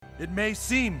It may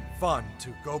seem fun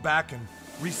to go back and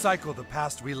recycle the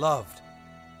past we loved,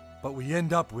 but we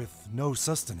end up with no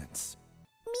sustenance.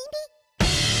 All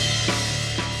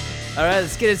right,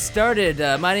 let's get it started.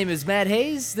 My name is Matt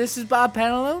Hayes. This is Bob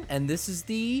Pantalone, and this is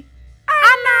the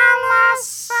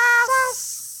Analysis.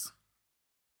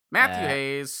 Matthew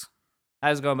Hayes.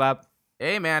 How's it going, Bob?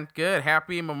 Hey, man. Good.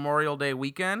 Happy Memorial Day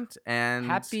weekend. And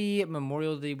Happy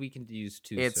Memorial Day weekend to you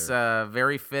too, it's sir.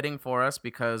 very fitting for us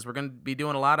because we're going to be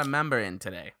doing a lot of member-in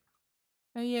today.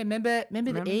 Oh yeah, remember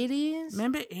the aliens?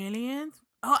 Remember aliens?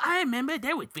 Oh, I remember.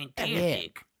 That was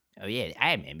fantastic. Oh yeah,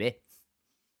 I remember.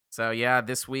 So yeah,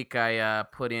 this week I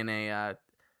put in a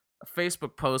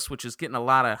Facebook post, which is getting a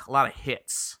lot of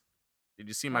hits. Did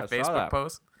you see my I saw Facebook that.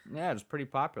 post? Yeah, it's pretty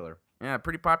popular. Yeah,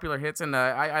 pretty popular hits, and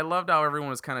I loved how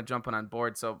everyone was kind of jumping on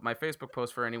board. So my Facebook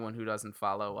post, for anyone who doesn't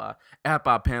follow at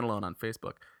Bob Pantalone on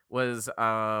Facebook, was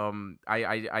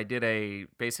I did a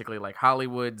basically like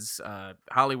Hollywood's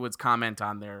comment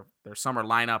on their summer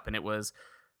lineup, and it was,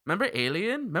 remember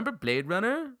Alien, remember Blade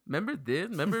Runner, remember this,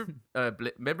 remember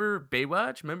remember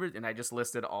Baywatch, remember, and I just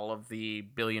listed all of the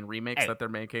billion remakes that they're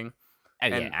making. Oh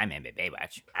yeah, I remember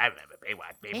Baywatch. I remember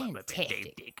Baywatch was Fantastic.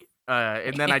 fantastic.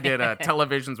 And then I did a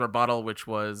television's rebuttal, which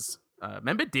was,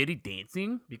 remember Dirty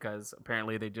Dancing? Because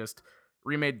apparently they just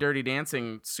remade Dirty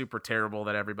Dancing super terrible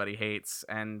that everybody hates.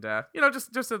 And,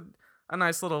 just a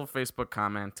nice little Facebook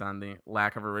comment on the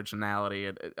lack of originality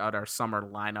at our summer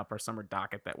lineup, our summer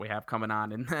docket that we have coming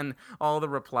on. And then all the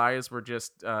replies were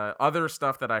just other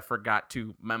stuff that I forgot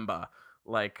to remember,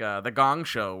 like The Gong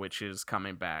Show, which is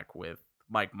coming back with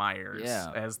Mike Myers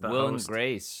as the Will host. and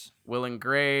Grace. Will and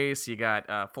Grace. You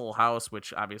got Full House,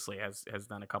 which obviously has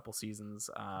done a couple seasons.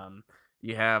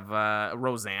 You have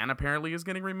Roseanne apparently is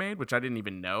getting remade, which I didn't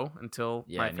even know until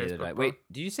my Facebook post. Wait,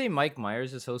 did you say Mike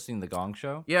Myers is hosting the Gong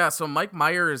Show? Yeah, so Mike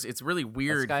Myers, it's really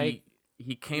weird. Guy,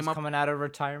 he came he's up coming out of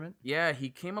retirement. Yeah, he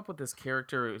came up with this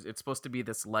character. It's supposed to be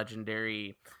this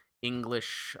legendary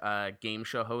English game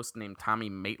show host named Tommy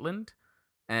Maitland.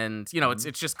 And,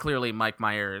 it's just clearly Mike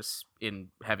Myers in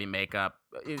heavy makeup.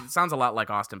 It sounds a lot like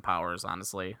Austin Powers,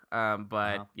 honestly.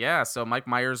 Yeah, so Mike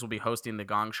Myers will be hosting the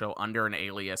Gong Show under an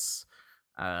alias.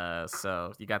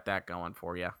 So you got that going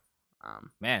for you.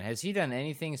 Man, has he done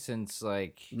anything since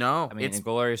No, I mean,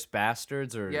 Inglourious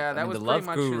Bastards or that was the pretty Love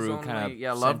much Guru his kind of only,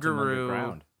 Love Guru.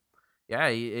 Underground.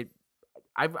 Yeah,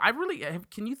 I really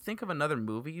can you think of another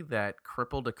movie that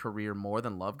crippled a career more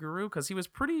than Love Guru? Because he was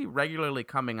pretty regularly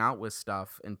coming out with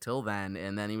stuff until then,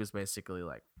 and then he was basically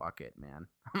like, "Fuck it, man,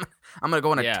 I'm gonna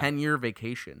go on a 10-year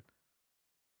vacation."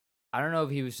 I don't know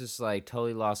if he was just like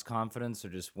totally lost confidence or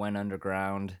just went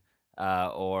underground,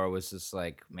 or was just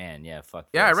like, man, yeah, fuck.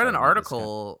 Yeah, this, I read an need this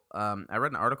article. I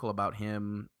read an article about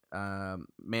him.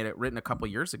 Written a couple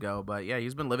years ago, but yeah,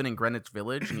 he's been living in Greenwich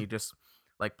Village, and he just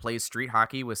like plays street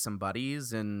hockey with some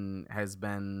buddies, and has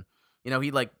been,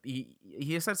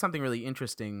 he said something really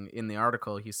interesting in the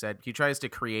article. He said he tries to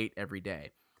create every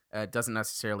day. It doesn't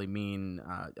necessarily mean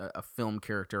a film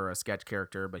character or a sketch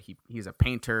character, but he's a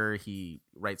painter. He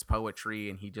writes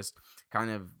poetry, and he just kind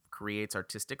of creates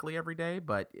artistically every day.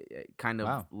 But it kind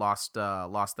of lost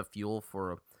the fuel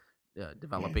for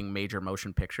developing major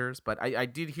motion pictures. But I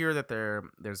did hear that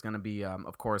there's going to be,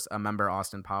 of course, a member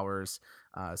Austin Powers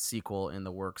sequel in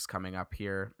the works coming up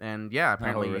here. And yeah,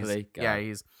 apparently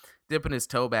he's dipping his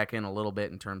toe back in a little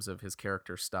bit in terms of his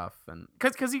character stuff, and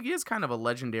because he is kind of a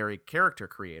legendary character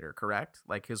creator, correct?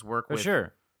 Like his work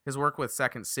with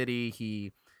Second City.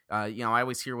 He I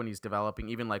always hear when he's developing,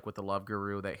 even like with the Love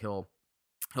Guru, that he'll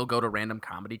go to random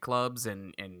comedy clubs,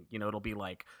 and it'll be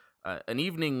like an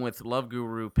evening with Love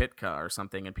Guru Pitka or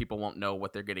something, and people won't know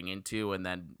what they're getting into, and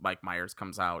then Mike Myers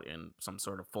comes out in some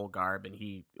sort of full garb, and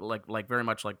he like very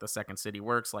much like the Second City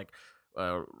works, like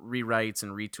rewrites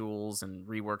and retools and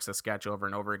reworks a sketch over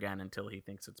and over again until he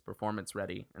thinks it's performance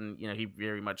ready. And he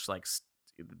very much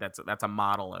that's a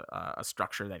model, a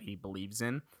structure that he believes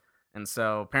in. And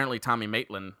so apparently Tommy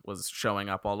Maitland was showing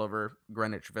up all over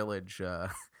Greenwich Village,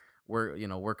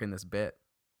 working this bit.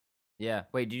 Yeah.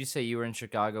 Wait, did you say you were in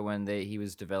Chicago when he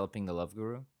was developing the Love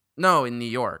Guru? No, in New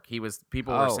York.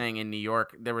 People were saying in New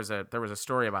York there was a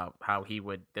story about how you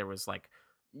would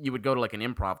go to like an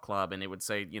improv club, and it would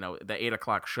say, the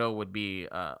 8:00 show would be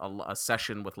a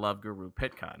session with Love Guru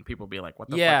Pitka, and people would be like, what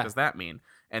the fuck does that mean?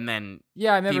 And then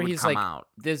I remember he's come like, out.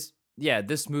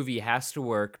 This movie has to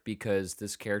work because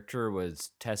this character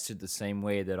was tested the same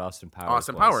way that Austin Powers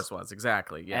was,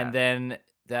 exactly, yeah. And then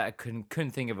that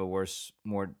couldn't think of a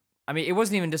more. I mean, it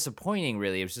wasn't even disappointing,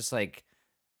 really. It was just like,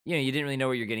 you didn't really know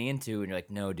what you're getting into, and you're like,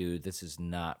 no, dude, this is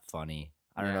not funny.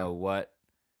 I don't know what.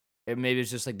 maybe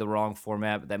it's just like the wrong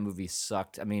format, but that movie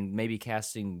sucked. I mean, maybe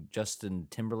casting Justin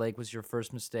Timberlake was your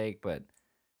first mistake, but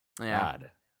Yeah.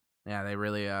 God. Yeah, they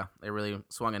really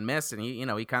swung and missed, and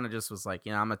he kind of just was like,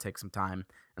 I'm gonna take some time,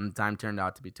 and the time turned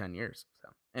out to be 10 years. So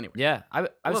anyway, Yeah, I a was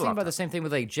little thinking off about the topic. same thing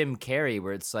with like Jim Carrey,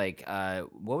 where it's like,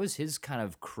 what was his kind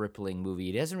of crippling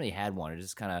movie? He hasn't really had one. It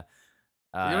just kind of,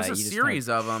 There was a you just kind of, series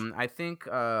of them. I think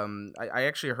I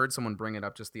actually heard someone bring it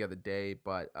up just the other day,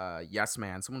 but Yes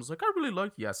Man. Someone was like, I really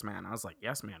liked Yes Man. I was like,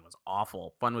 Yes Man was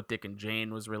awful. Fun with Dick and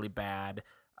Jane was really bad.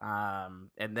 And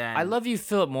I then Love You,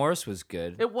 Philip Morris was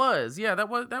good. it was, yeah, that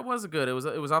was a good. It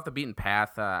was off the beaten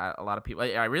path. A lot of people.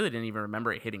 I really didn't even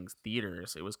remember it hitting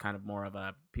theaters. It was kind of more of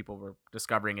a people were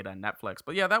discovering it on Netflix.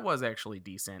 But yeah, that was actually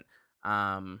decent.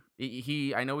 I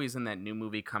know he's in that new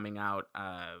movie coming out.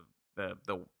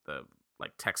 The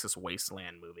like Texas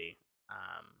Wasteland movie.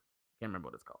 Can't remember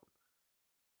what it's called.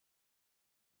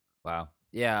 Wow.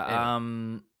 Anyway.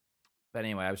 Yeah. But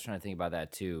anyway, I was trying to think about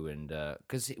that too, and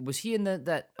because was he in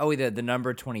the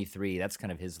number 23? That's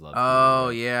kind of his love movie, Oh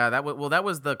right? yeah, that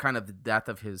was the kind of the death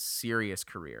of his serious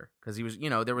career because he was,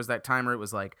 there was that time where it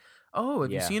was like, oh,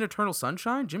 have you Yeah. seen Eternal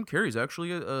Sunshine? Jim Carrey's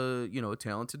actually a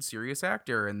talented serious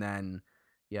actor, and then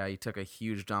yeah, he took a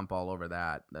huge dump all over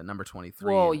that number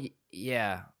 23. Well,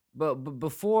 yeah, but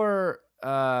before,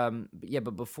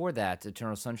 but before that,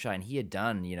 Eternal Sunshine, he had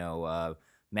done,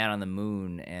 Man on the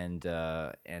Moon and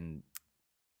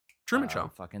Truman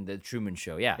Show. fucking the Truman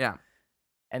Show, yeah. Yeah.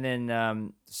 And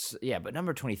then, yeah, but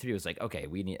number 23 was like, okay,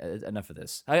 we need enough of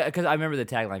this. Because I remember the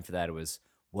tagline for that. It was,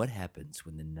 "What happens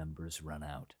when the numbers run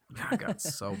out?" God, got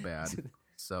so bad,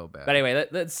 so But bad. anyway,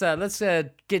 let's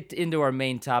get into our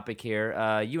main topic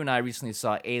here. You and I recently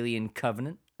saw Alien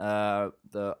Covenant,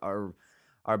 our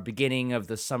beginning of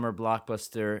the summer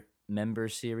blockbuster member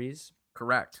series.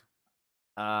 Correct.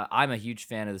 I'm a huge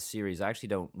fan of the series. I actually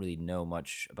don't really know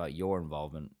much about your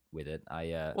involvement with it.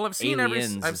 Well, I've seen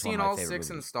Aliens I've is one of seen my all favorite six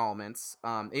movies. installments.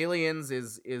 Aliens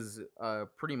is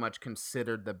pretty much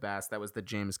considered the best. That was the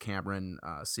James Cameron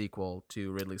sequel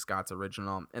to Ridley Scott's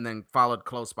original, and then followed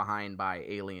close behind by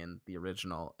Alien, the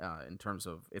original, in terms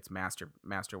of its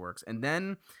masterworks. And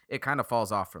then it kind of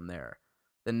falls off from there.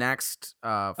 The next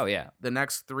Oh yeah, the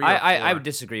next three I, or I I would four.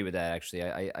 disagree with that actually.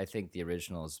 I think the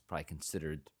original is probably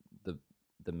considered the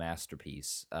the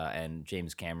masterpiece, and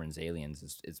James Cameron's Aliens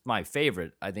is it's my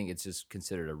favorite. I think it's just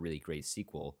considered a really great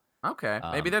sequel. Okay,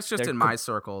 maybe that's just They're in my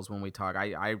circles when we talk.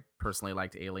 I personally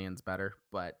liked Aliens better,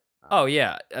 but Oh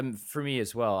yeah, for me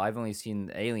as well. I've only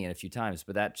seen Alien a few times,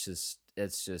 but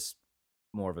it's just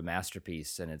more of a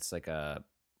masterpiece, and it's like a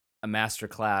master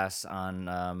class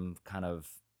on kind of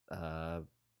uh,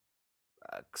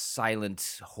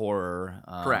 silent horror.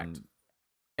 correct.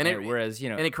 And Whereas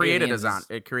it created Aliens is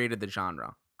it created the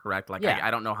genre, correct? Like yeah. I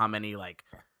don't know how many like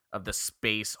of the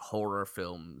space horror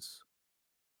films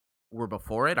were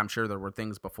before it. I'm sure there were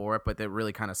things before it, but they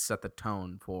really kind of set the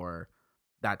tone for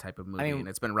that type of I movie, mean, and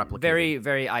it's been replicated. very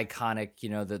very iconic.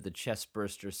 The chest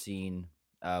burster scene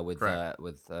Correct.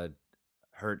 with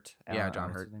Hurt. Yeah, John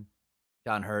What's his Hurt. name?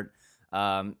 John Hurt.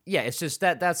 Yeah, it's just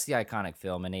that's the iconic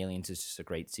film, and Aliens is just a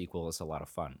great sequel. It's a lot of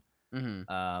fun. Hmm.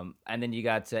 And then you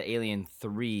got Alien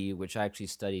 3, which I actually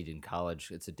studied in college.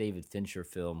 It's a David Fincher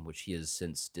film, which he has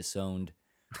since disowned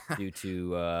due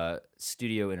to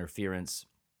studio interference.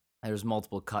 There's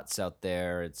multiple cuts out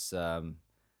there.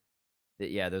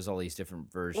 Yeah, there's all these different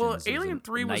Well, versions. There's Alien a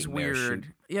 3 was nightmare shoot.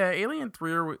 weird. Yeah, Alien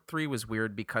 3 was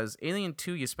weird because Alien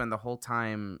 2 you spend the whole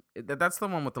time that's the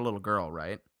one with the little girl,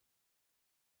 right?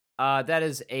 That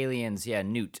is Aliens. Yeah,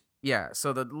 Newt. Yeah,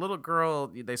 so the little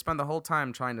girl, they spend the whole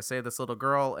time trying to save this little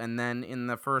girl, and then in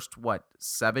the first,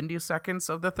 70 seconds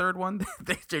of the third one,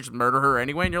 they just murder her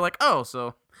anyway, and you're like, oh,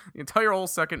 so the entire whole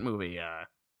second movie,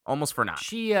 almost for naught.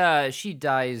 She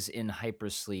dies in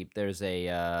hypersleep. There's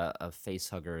a face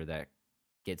hugger that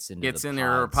gets into the Gets in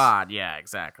her pods. pod, yeah,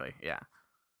 exactly, yeah.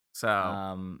 So,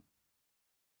 Um,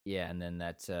 Yeah, and then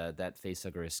that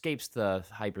facehugger escapes the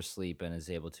hypersleep and is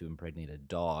able to impregnate a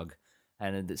dog,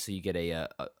 and so you get a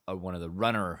one of the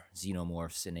runner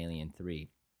xenomorphs in Alien 3,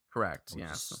 correct, which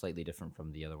yeah. is slightly different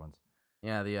from the other ones.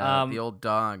 Yeah, the Um, old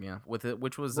dog, yeah, with it,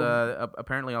 which was well,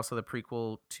 apparently also the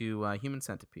prequel to Human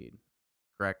Centipede,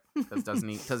 correct? Because doesn't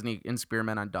he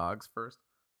experiment on dogs first?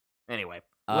 Anyway,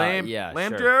 yeah, lame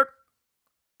sure. joke.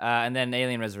 And then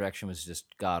Alien Resurrection was just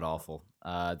god awful.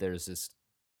 There's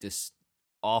this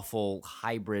awful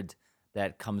hybrid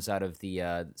that comes out of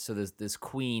the so this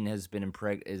queen has been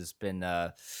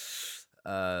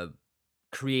uh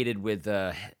created with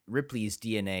Ripley's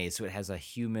DNA, so it has a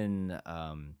human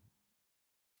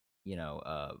you know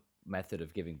uh method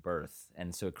of giving birth,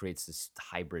 and so it creates this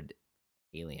hybrid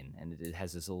alien, and it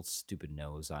has this little stupid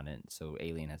nose on it. So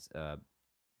alien has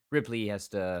Ripley has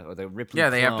to, or the Ripley Yeah,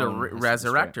 they have to clone has to destroy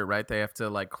resurrect her, right? They have to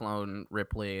like clone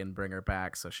Ripley and bring her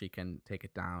back so she can take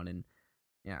it down. And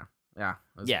yeah, yeah,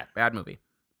 it was a Yeah. bad movie.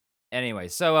 Anyway,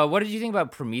 so what did you think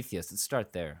about Prometheus? Let's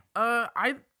start there.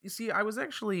 I you see, I was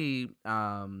actually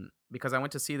because I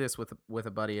went to see this with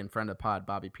a buddy and friend of pod,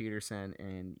 Bobby Peterson,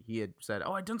 and he had said,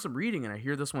 "Oh, I've done some reading, and I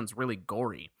hear this one's really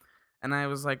gory," and I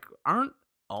was like, "Aren't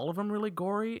all of them really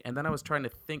gory?" And then I was trying to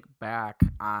think back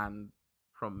on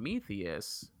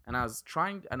Prometheus, and I was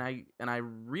trying, and I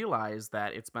realized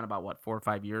that it's been about what 4 or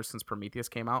 5 years since Prometheus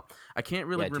came out. I can't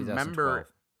really Yeah, remember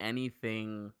 2012.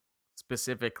 anything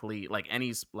specifically like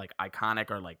any like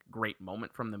iconic or like great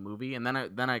moment from the movie, and then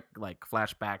I like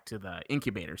flash back to the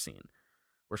incubator scene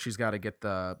where she's got to get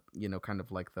the kind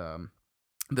of like the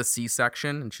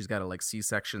C-section, and she's got to like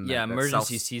C-section Yeah, that self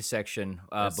emergency C-section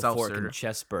that before it can self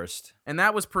chest burst. and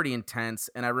that was pretty intense,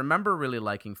 and I remember really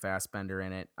liking Fassbender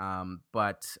in it.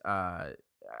 But I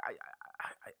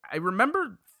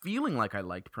remember feeling like I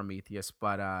liked Prometheus,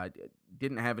 but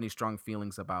didn't have any strong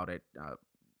feelings about it.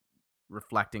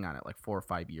 Reflecting on it like 4 or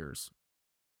 5 years.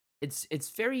 It's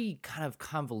very kind of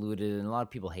convoluted, and a lot of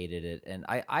people hated it. And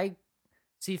I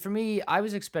see, for me, I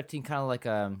was expecting kind of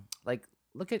like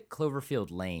look at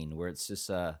Cloverfield Lane, where it's just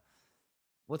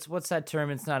what's that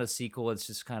term? It's not a sequel. It's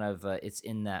just kind of it's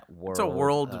in that It's a world.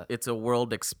 world. It's a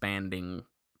world expanding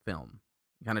film.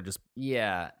 Kind of just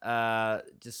Yeah,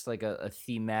 just like a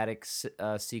thematic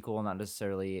sequel, not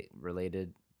necessarily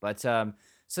related. But so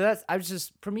that's I was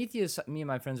just Prometheus. Me and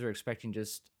my friends were expecting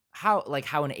just how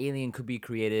an alien could be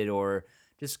created, or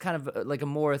just kind of like a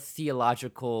more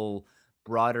theological,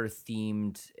 broader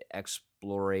themed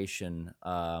exploration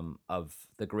of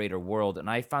the greater world. And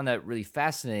I found that really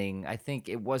fascinating. I think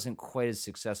it wasn't quite as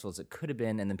successful as it could have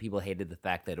been, and then people hated the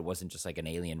fact that it wasn't just like an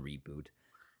Alien reboot,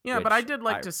 yeah. But I which did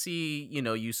like to see.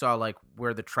 You saw like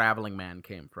where the traveling man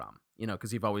came from.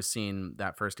 Because you've always seen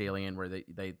that first Alien where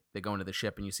they go into the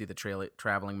ship and you see the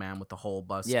traveling man with the whole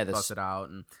yeah, busted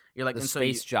out, and you're like, the and so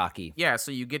space jockey. yeah,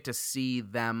 so you get to see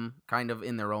them kind of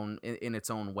in their own in its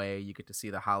own way. You get to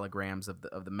see the holograms of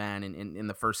the men, and in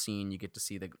the first scene, you get to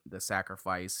see the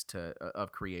sacrifice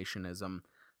of creationism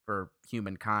for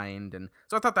humankind, and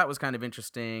so I thought that was kind of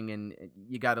interesting, and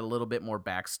you got a little bit more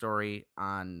backstory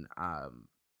on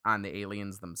the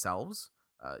aliens themselves,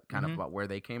 kind of Hmm. about where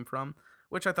they came from.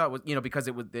 Which I thought was, because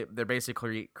they're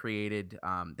basically created,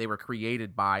 they were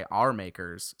created by our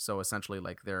makers. So essentially,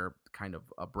 like they're kind of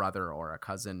a brother or a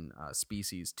cousin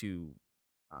species to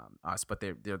us, but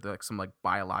they're like some like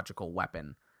biological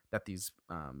weapon that these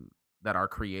that our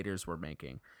creators were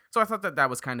making. So I thought that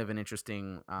was kind of an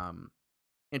interesting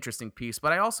piece.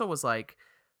 But I also was like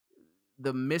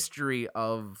the mystery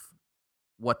of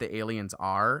what the aliens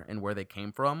are and where they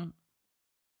came from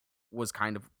was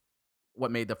kind of what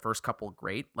made the first couple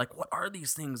great. Like, what are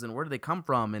these things and where do they come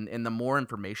from? And the more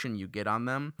information you get on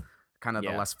them, kind of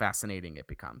the Yeah. less fascinating it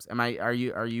becomes. Are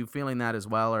you feeling that as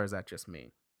well, or is that just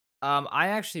me? I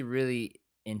actually really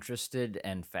interested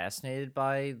and fascinated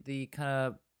by the kind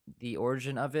of the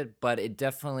origin of it, but it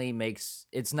definitely makes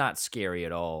it's not scary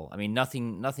at all. I mean,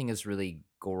 nothing is really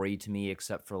gory to me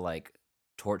except for like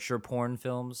torture porn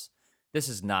films. This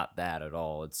is not that at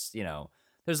all. It's,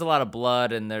 there's a lot of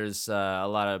blood, and there's a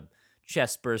lot of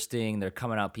chest bursting. They're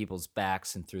coming out people's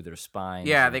backs and through their spines,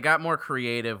 Yeah, and they got more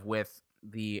creative with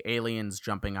the aliens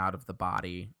jumping out of the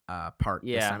body part this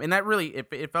yeah. time. And that really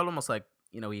it felt almost like,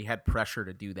 he had pressure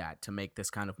to do that to make this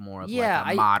kind of more of like Yeah, a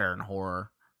I modern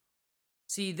horror.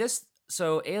 see this.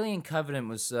 So Alien Covenant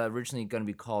was originally going to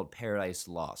be called Paradise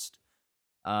Lost,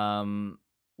 um,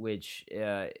 which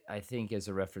I think is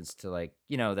a reference to, like,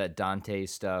 that Dante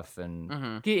stuff. And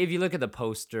Mhm. if you look at the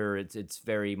poster, it's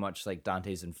very much like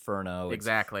Dante's Inferno.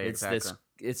 Exactly, It's exactly.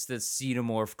 this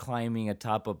xenomorph climbing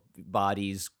atop of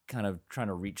bodies, kind of trying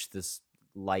to reach this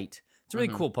light. It's a really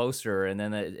Mhm. cool poster, and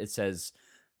then it says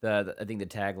I think the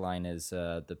tagline is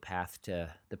the path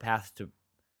to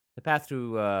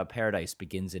paradise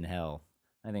begins in hell.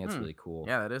 I think that's Hmm. really cool.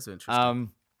 Yeah, that is interesting.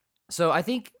 Um, so I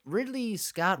think Ridley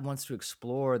Scott wants to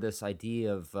explore this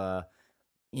idea of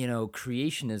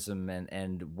creationism,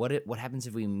 and what happens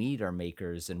if we meet our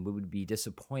makers and we would be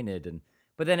disappointed, and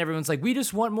but then everyone's like, we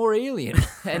just want more Alien.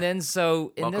 And then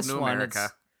so in Welcome this to one, America.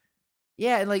 it's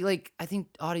yeah, and like I think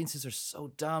audiences are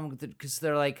so dumb because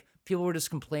they're like, people were just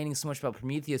complaining so much about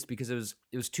Prometheus because it was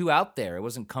too out there. It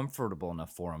wasn't comfortable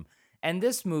enough for them. And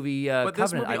this movie, But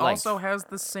this Covenant, I movie liked. also has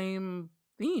the same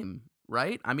theme,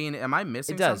 right? I mean, am I It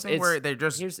missing does. something where It's they're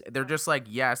just here's they're just like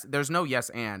yes, there's no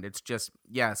yes and it's just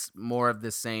yes, more of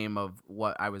the same of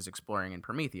what I was exploring in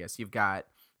Prometheus. You've got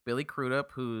Billy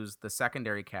Crudup, who's the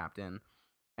secondary captain.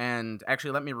 And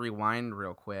actually, let me rewind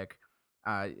real quick.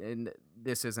 And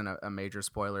this isn't a major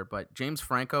spoiler, but James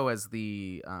Franco as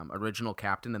the original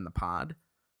captain in the pod.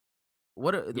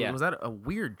 Yeah. Was that a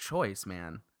weird choice,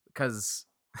 man? Because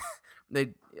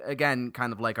they again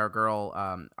kind of like our girl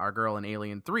in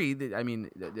Alien 3. I mean,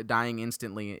 dying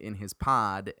instantly in his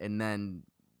pod, and then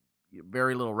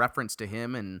very little reference to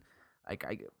him, and like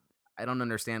I don't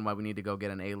understand why we need to go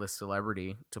get an A-list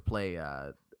celebrity to play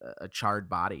a charred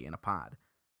body in a pod.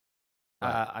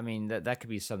 But I mean that could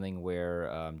be something where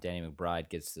Danny McBride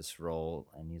gets this role,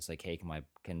 and he's like, "Hey,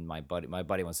 can my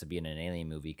buddy wants to be in an alien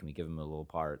movie? Can we give him a little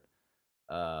part?"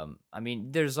 I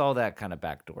mean, there's all that kind of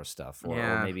backdoor stuff, or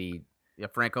yeah, maybe yeah,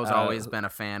 Franco's uh, always been a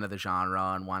fan of the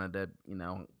genre and wanted to,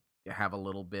 have a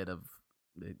little bit of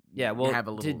yeah. Well, have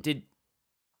a did little. did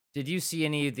did you see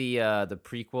any of the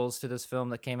prequels to this film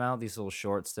that came out? These little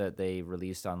shorts that they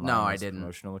released No, online I as didn't.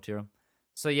 promotional material.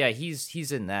 So yeah,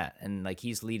 he's in that, and like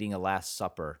he's leading a Last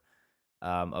Supper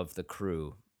of the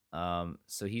crew.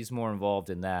 So he's more involved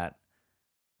in that.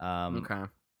 Um, Okay. and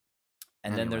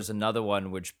then Anyway, there's another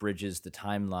one which bridges the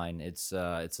timeline. It's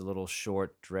a little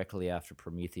short directly after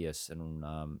Prometheus,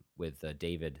 and with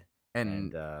David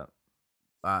and and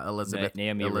Elizabeth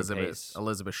Naomi Elizabeth Rapace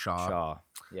Elizabeth Shaw. Shaw.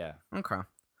 Yeah. Okay.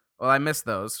 Well, I missed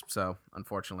those, so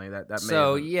unfortunately, that may have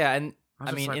So been. yeah, and I was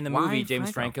I just mean, like, in the movie, why James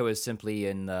Franco? Franco is simply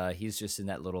in. He's just in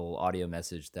that little audio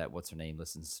message that what's her name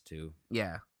listens to.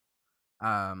 Yeah.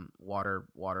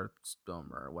 Waterstone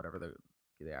or whatever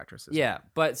the actress's name. Yeah,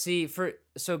 but see, for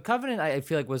so Covenant, I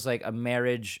feel like was like a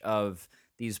marriage of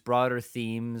these broader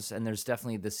themes, and there's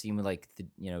definitely the scene with like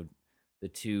the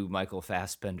two Michael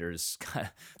Fassbenders kind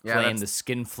of Yeah, playing that's the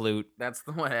skin flute. that's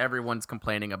the one everyone's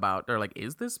complaining about. They're like,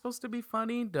 is this supposed to be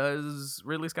funny? Does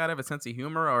Ridley Scott have a sense of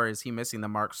humor, or is he missing the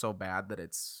mark so bad that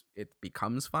it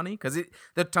becomes funny? Because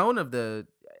the tone of the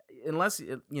unless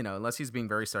he's being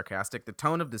very sarcastic, the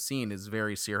tone of the scene is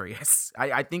very serious.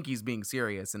 I think he's being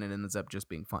serious, and it ends up just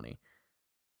being funny.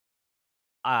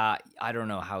 I don't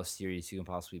know how serious you can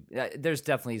possibly. There's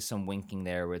definitely some winking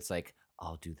there where it's like,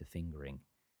 I'll do the fingering.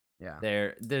 Yeah.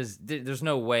 There's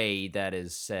no way that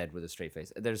is said with a straight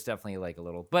face. There's definitely like a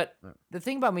little, but Yeah. the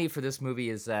thing about me for this movie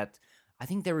is that I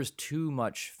think there was too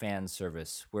much fan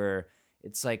service where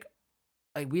it's like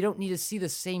we don't need to see the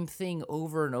same thing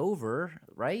over and over,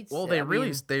 right? Well, I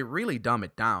mean, they really dumb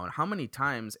it down. How many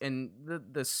times? And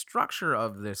the structure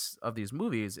of these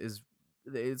movies is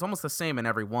it's almost the same in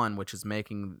every one, which is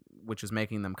making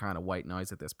them kind of white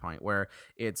noise at this point, where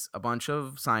it's a bunch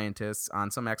of scientists on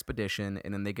some expedition,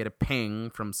 and then they get a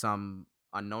ping from some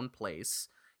unknown place,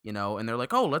 and they're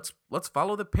like, oh, let's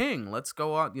follow the ping, let's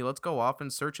go out, let's go off in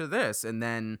search of this, and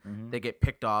then mhm. they get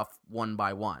picked off one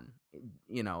by one,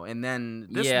 and then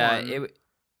this Yeah, one.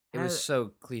 it was so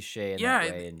cliche in that Yeah,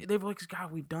 way, and they've like,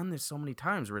 God, we've done this so many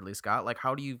times, Ridley Scott. Like,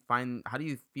 how do you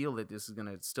feel that this is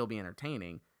gonna still be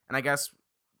entertaining? And I guess,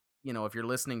 if you're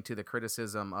listening to the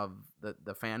criticism of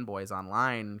the fanboys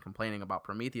online complaining about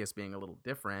Prometheus being a little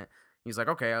different, he's like,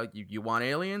 okay, you want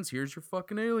aliens? Here's your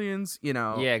fucking aliens.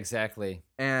 yeah, exactly.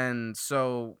 And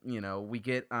so, we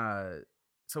get but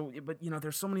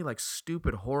there's so many like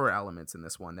stupid horror elements in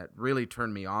this one that really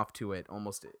turned me off to it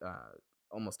almost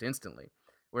instantly.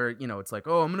 Where, it's like,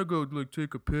 "Oh, I'm gonna go like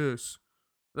take a piss."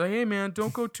 Like, "Hey man,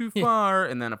 don't go too far."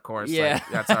 And then of course, like, Yeah.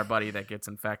 that's our buddy that gets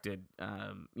infected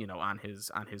on his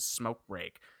smoke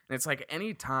break. And it's like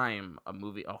any time a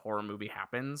horror movie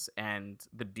happens and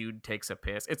the dude takes a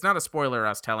piss, it's not a spoiler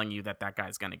us telling you that that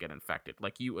guy's gonna get infected.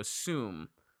 Like, you assume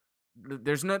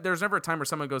there's never a time where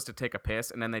someone goes to take a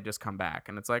piss and then they just come back,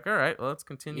 and it's like, all right, well,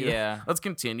 Yeah. let's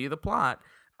continue the plot.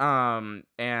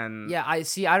 And Yeah, I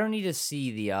see. I don't need to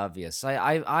see the obvious.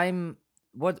 I'm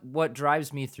what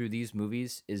drives me through these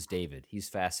movies is David. He's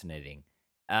fascinating,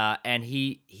 and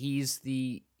he's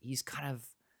kind of,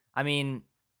 I mean,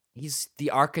 he's the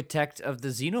architect of the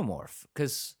xenomorph.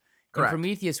 Because in correct.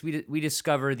 Prometheus, we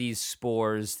discover these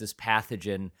spores, this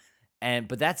pathogen,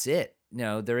 but that's it.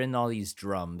 They're in all these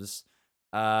drums.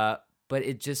 Uh, but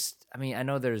it just, I mean, I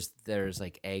know there's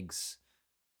like eggs.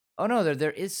 Oh no,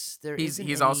 there isn't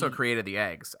He's also any. created the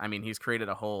eggs. I mean, he's created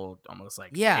a whole almost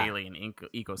like Yeah, alien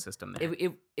ecosystem if there.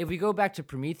 if we go back to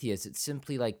Prometheus, it's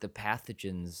simply like the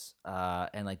pathogens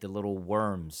and like the little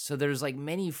worms. So there's like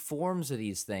many forms of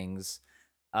these things,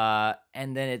 and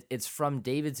then it's from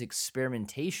David's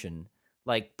experimentation,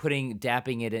 like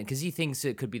dapping it in because he thinks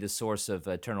it could be the source of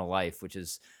eternal life, which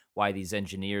is why these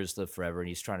engineers live forever, and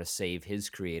he's trying to save his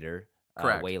creator,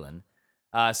 Correct. Wayland.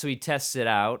 So he tests it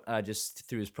out just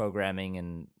through his programming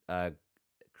and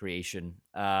creation.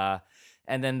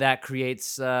 and then that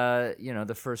creates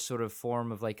the first sort of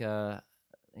form of like an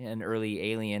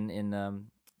early alien in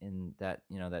that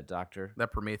that doctor.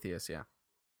 That Prometheus, yeah.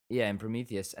 Yeah, in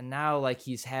Prometheus. And now like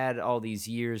he's had all these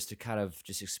years to kind of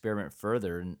just experiment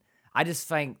further. And I just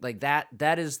find like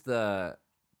that's the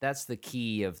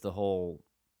key of the whole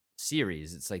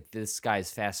series. It's like this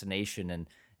guy's fascination,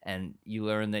 and you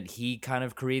learn that he kind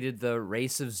of created the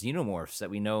race of xenomorphs that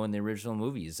we know in the original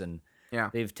movies, and Yeah.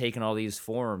 they've taken all these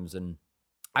forms. And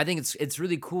I think it's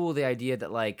really cool, the idea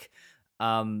that like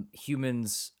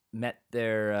humans met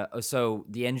their so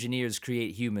the engineers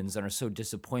create humans and are so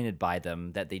disappointed by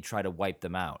them that they try to wipe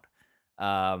them out.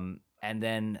 And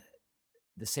then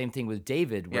the same thing with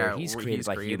David, where Yeah, he's where created he's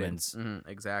by created. humans,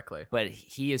 Exactly. but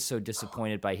he is so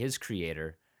disappointed by his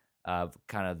creator,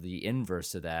 kind of the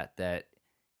inverse of that, that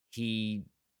he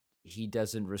he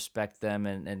doesn't respect them.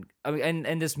 And I mean,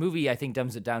 and this movie I think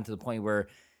dumbs it down to the point where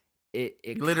He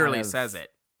it kind literally of says it.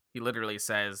 He literally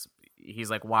says, he's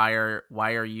like, why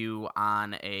are you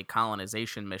on a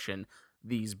colonization mission?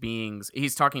 These beings.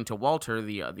 He's talking to Walter,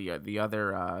 the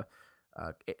other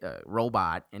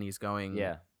robot, and he's going,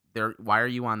 yeah. there. Why are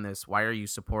you on this? Why are you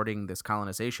supporting this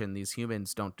colonization? These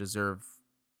humans don't deserve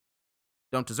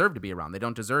to be around. They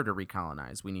don't deserve to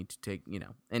recolonize. We need to take,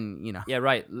 and Yeah,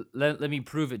 right. Let me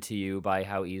prove it to you by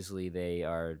how easily they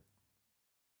are,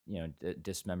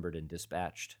 dismembered and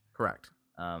dispatched. correct.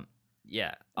 Um,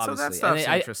 yeah, So that obviously, and stuff's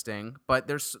I interesting, but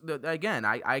again,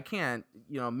 I can't,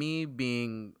 me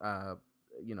being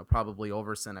probably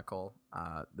over cynical,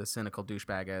 the cynical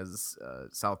douchebag, as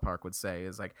South Park would say,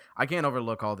 is like, I can't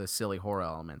overlook all the silly horror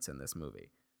elements in this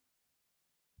movie.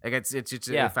 Like it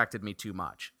yeah, affected me too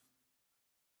much.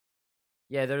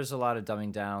 yeah. There's a lot of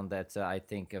dumbing down that I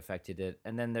think affected it,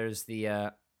 and then there's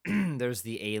the there's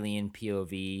the alien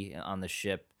POV on the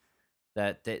ship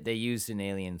that they used in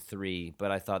Alien 3,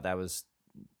 but I thought that was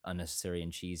unnecessary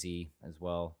and cheesy as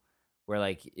well. Where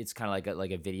like it's kind of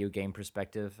like a video game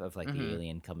perspective of like the Hmm.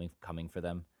 alien coming for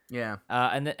them. Yeah,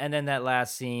 And then that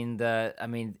last scene,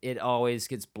 it always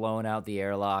gets blown out the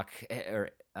airlock, and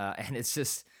it's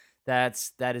just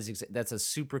that's a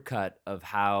super cut of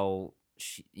how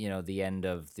the end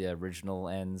of the original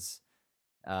ends,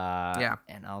 yeah.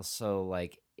 and also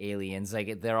like aliens,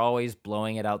 like they're always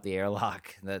blowing it out the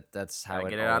airlock. That's Gotta how it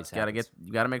get it always out. happens.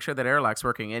 You gotta make sure that airlock's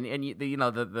working, and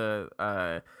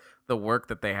the work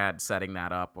that they had setting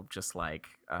that up of just like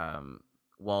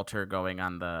Walter going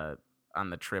on the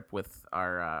trip with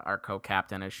our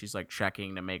co-captain, as she's like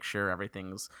checking to make sure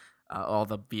everything's all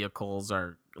the vehicles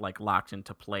are like locked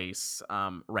into place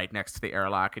right next to the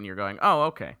airlock, and you're going, oh,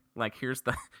 okay, like here's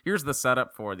the here's the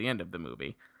setup for the end of the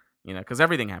movie. Because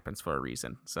everything happens for a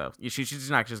reason. So she's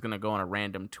not just going to go on a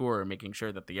random tour, making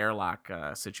sure that the airlock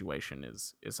situation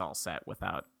is all set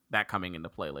without that coming into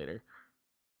play later.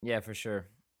 Yeah, for sure.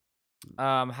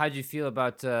 How'd you feel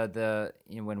about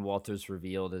when Walter's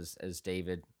revealed as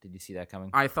David? Did you see that coming?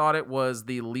 I thought it was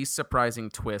the least surprising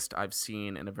twist I've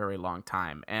seen in a very long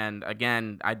time. And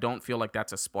again, I don't feel like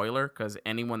that's a spoiler, because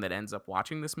anyone that ends up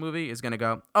watching this movie is going to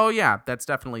go, oh, yeah, that's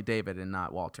definitely David and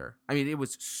not Walter. I mean, it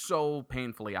was so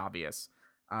painfully obvious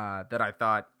that I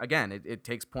thought, again, it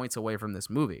takes points away from this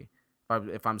movie.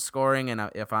 If I'm scoring,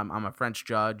 and if I'm a French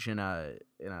judge in a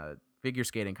figure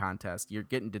skating contest, you're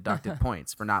getting deducted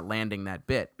points for not landing that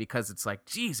bit, because it's like,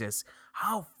 Jesus,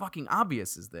 how fucking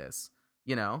obvious is this?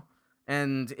 you know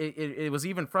and it was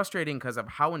even frustrating because of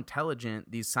how intelligent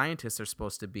these scientists are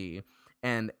supposed to be.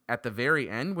 And at the very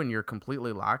end, when you're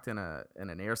completely locked in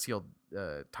an air sealed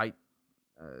tight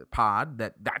pod,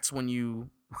 that's when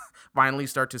you finally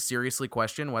start to seriously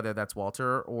question whether that's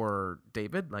Walter or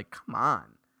David. Like, come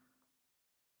on.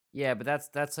 Yeah, but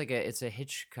that's like it's a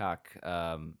Hitchcock.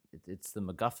 It's the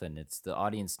MacGuffin. It's the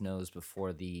audience knows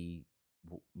before the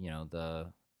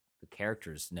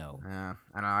characters know. I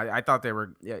don't know. I thought they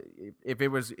were. Yeah, if it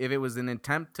was an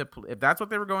attempt to, if that's what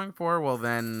they were going for, well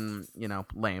then,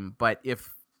 lame. But if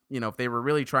they were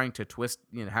really trying to twist,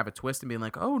 have a twist and being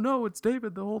like, oh no, it's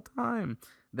David the whole time,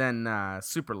 then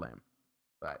super lame.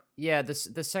 But Yeah, the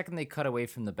second they cut away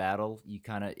from the battle, you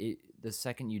kind of the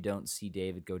second you don't see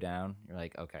David go down, you're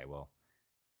like, okay, well,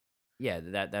 yeah,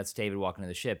 that's David walking to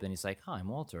the ship, and he's like, "Hi, I'm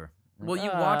Walter." Like, well, you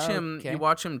okay.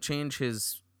 watch him change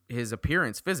his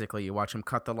appearance physically. You watch him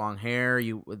cut the long hair.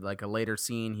 You, like, a later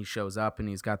scene, he shows up and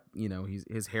he's got,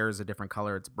 his hair is a different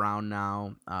color. It's brown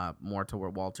now, more to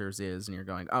where Walter's is, and you're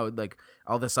going, oh, like,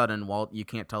 all of a sudden, you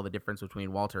can't tell the difference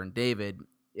between Walter and David,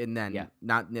 and Yeah,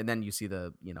 then you see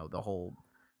the whole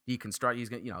deconstruct. He's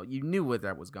gonna, you knew where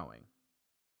that was going.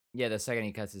 yeah. The second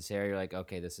he cuts his hair, you're like,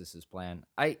 okay, this is his plan.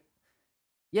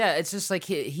 Yeah, it's just like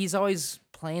he's always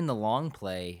playing the long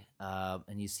play,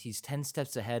 and he's 10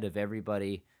 steps ahead of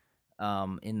everybody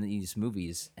in these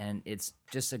movies, and it's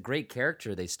just a great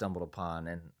character they stumbled upon,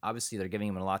 and obviously they're giving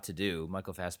him a lot to do.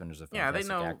 Michael Fassbender's a Yeah, they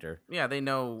fantastic know. actor. Yeah, they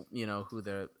know. Who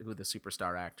the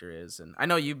superstar actor is, and I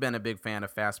know you've been a big fan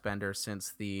of Fassbender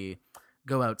since the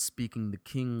 "Go out speaking the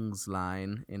King's"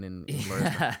 line in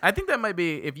Inglourious. Yeah. I think that might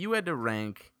be if you had to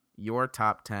rank your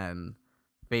top 10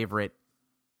 favorite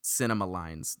cinema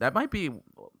lines. That might be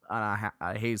a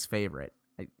Hayes favorite.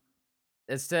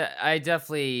 I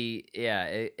definitely,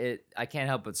 yeah, I can't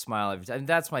help but smile every time.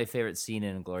 That's my favorite scene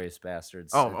in Inglorious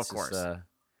Bastards. Oh, of It's just course.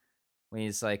 when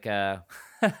he's like yeah,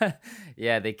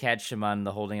 they catch him on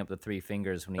the holding up the three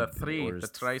fingers when he The orders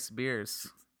thrice beers.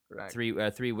 Correct.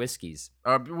 three whiskeys.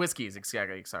 Or whiskeys,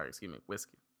 exactly. Sorry, excuse me,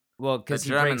 whiskey. Well, The because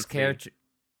German three.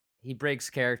 he breaks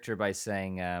character by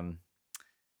saying,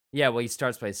 yeah, well, he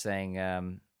starts by saying,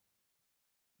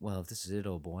 well, if this is it,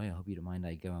 old boy, I hope you don't mind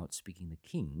I go out speaking the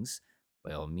kings.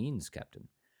 By all means, Captain.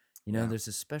 You know, Yeah. there's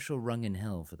a special rung in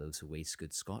hell for those who waste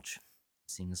good scotch.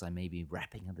 Seeing as I may be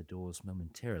rapping at the doors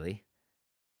momentarily.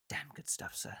 Damn good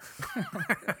stuff, sir.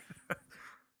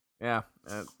 Yeah,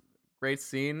 great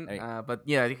scene. I mean, But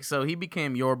yeah, so he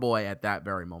became your boy at that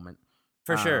very moment.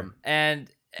 for sure. Um, And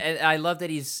I love that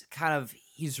he's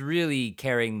really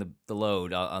carrying the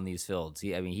load on these fields.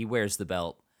 I mean, he wears the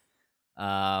belt.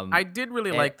 I Um, did really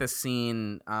and like the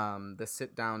scene, the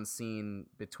sit down scene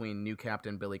between new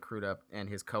captain Billy Crudup and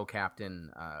his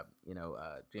co-captain,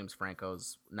 James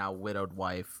Franco's now widowed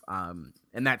wife. And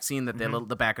that scene that Mhm.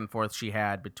 the back and forth she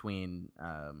had between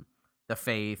the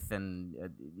faith and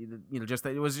just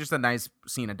it was just a nice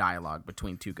scene of dialogue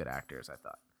between two good actors. I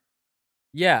thought.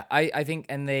 Yeah, I think,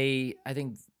 I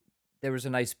think there was a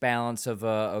nice balance of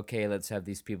okay, let's have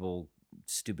these people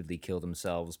stupidly kill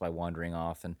themselves by wandering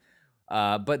off, and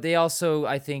but they also,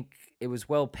 I think it was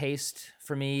well paced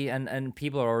for me, and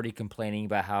people are already complaining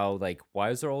about how, like, why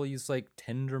is there all these like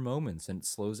tender moments and it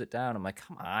slows it down. I'm like,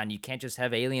 come on, you can't just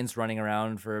have aliens running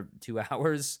around for 2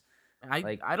 hours.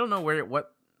 Like, I don't know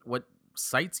what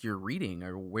sites you're reading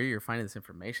or where you're finding this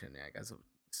information. Yeah, I guess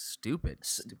s-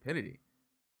 stupidity.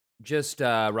 just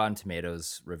Rotten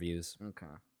Tomatoes reviews, Okay.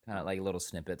 kind of Oh. like little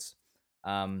snippets.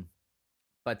 Um,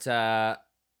 But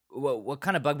what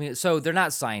kind of bugged me? So they're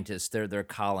not scientists; they're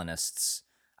colonists.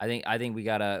 I think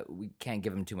we can't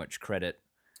give them too much credit.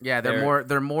 Yeah, They're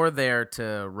they're more there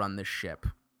to run the ship.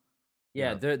 You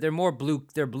yeah, know, they're more blue.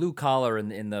 They're blue collar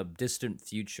in the distant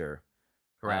future.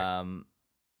 correct. Um,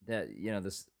 that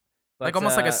this, Like but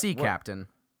almost like a sea what? captain.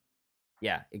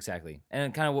 Yeah, exactly.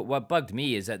 And kind of what bugged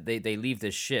me is that they leave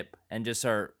this ship and just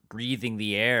start breathing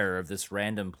the air of this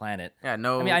random planet. Yeah, I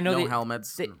mean, I know no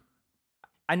helmets. they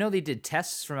I know they did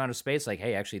tests from outer space, like,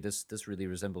 hey, actually, this really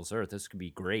resembles Earth. This could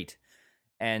be great.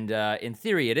 And in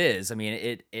theory, it is. I mean,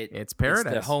 It's it's the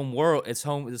paradise. home world. It's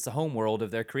the home world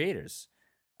of their creators.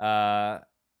 Uh,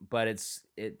 but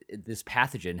this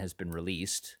pathogen has been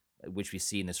released, which we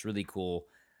see in this really cool.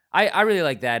 I really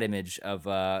like that image of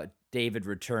David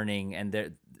returning,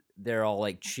 and they're all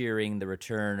like cheering the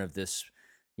return of this,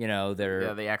 Yeah,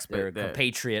 their the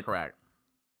compatriot. correct.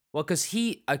 Well, because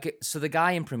so the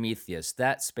guy in Prometheus,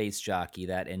 that space jockey,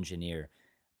 that engineer,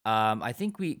 I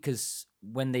think because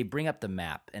when they bring up the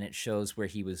map and it shows where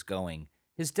he was going,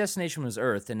 his destination was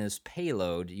Earth, and his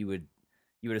payload you would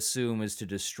assume is to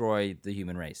destroy the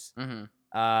human race. Hmm.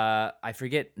 I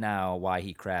forget now why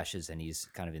he crashes and he's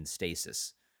kind of in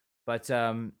stasis, but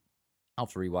I'll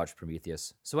have to rewatch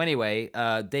Prometheus. So anyway,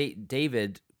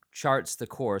 David charts the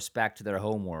course back to their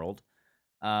home world,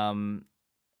 um,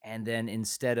 and then and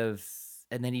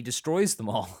then he destroys them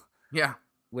all. Yeah.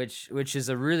 Which is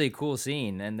a really cool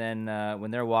scene. And then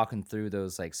when they're walking through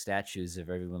those like statues of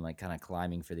everyone like kind of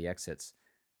climbing for the exits,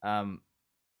 um,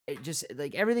 it just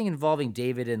like everything involving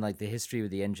David and like the history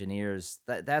with the engineers.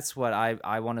 That's what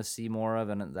I want to see more of,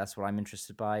 and that's what I'm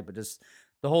interested by. But just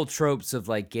the whole tropes of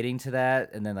like getting to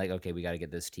that, and then like, okay, we got to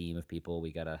get this team of people.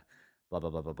 We gotta blah blah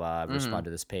blah blah blah, Hmm. respond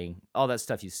to this ping, all that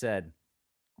stuff you said,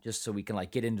 just so we can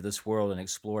like get into this world and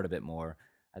explore it a bit more.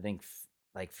 I think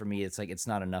like for me, it's like it's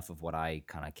not enough of what I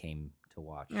kind of came to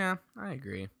watch. Yeah, I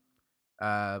agree.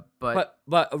 But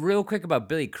But real quick about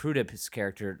Billy Crudup, his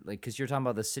character, like because you're talking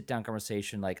about the sit down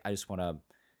conversation, like I just want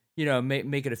to,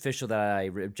 make it official that I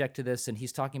object to this, and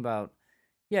he's talking about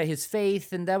yeah his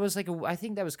faith, and that was like I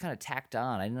think that was kind of tacked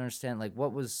on. I didn't understand like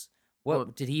well,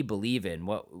 what did he believe in?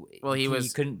 What he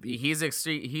couldn't be. he's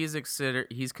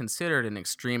considered an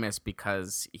extremist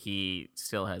because he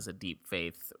still has a deep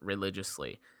faith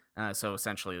religiously. So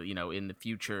essentially, in the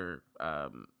future,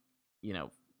 you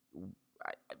know,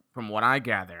 from what I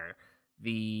gather,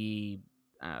 the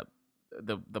uh,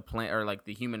 the plant or like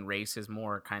the human race is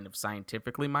more kind of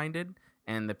scientifically minded,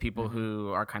 and the people Hmm. who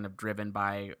are kind of driven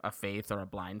by a faith or a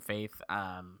blind faith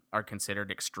are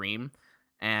considered extreme.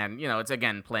 And it's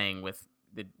again playing with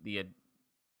the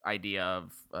idea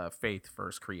of faith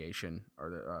first creation,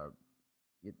 or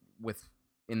with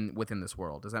within this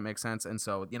world. Does that make sense? And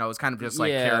so it's kind of just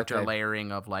like Yeah. character Okay.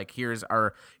 layering of like here's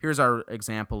our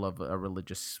example of a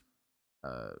religious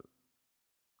uh,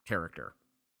 character.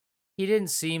 He didn't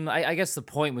seem. I guess the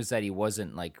point was that he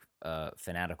wasn't like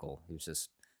fanatical. He was just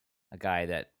a guy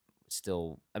that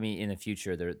still. I mean, in the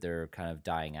future, they're kind of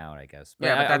dying out. I guess. But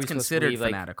Yeah, but are that's we supposed to considered believe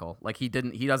like? fanatical. Like he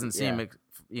doesn't seem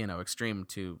Yeah. extreme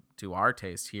to our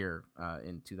taste here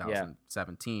in Yeah.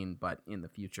 2017, but in the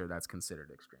future that's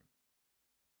considered extreme.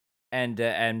 And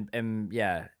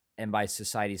yeah, and by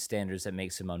society's standards, that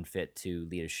makes him unfit to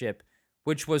lead a ship,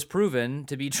 which was proven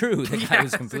to be true. The guy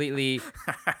was Yes. completely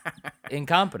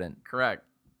incompetent. Correct.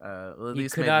 Well, at He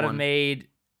least could made not have one. made.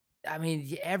 I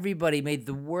mean, everybody made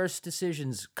the worst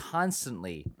decisions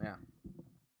constantly, Yeah.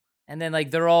 and then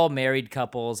like they're all married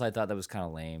couples. I thought that was kind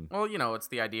of lame. Well, it's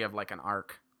the idea of like an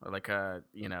arc, or like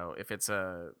if it's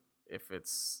a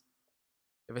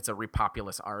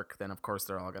repopulous arc, then of course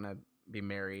they're all gonna be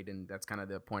married, and that's kind of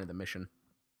the point of the mission.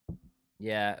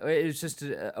 Yeah, it was just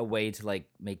a way to like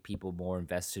make people more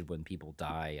invested when people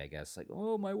die. I guess like,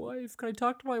 oh, my wife. Can I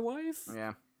talk to my wife?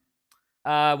 Yeah.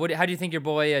 What? How do you think your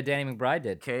boy Danny McBride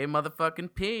did? Okay,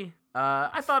 motherfucking P.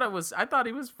 I thought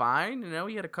he was fine.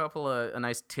 He had a couple of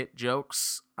nice tit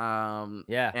jokes.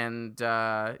 Yeah. And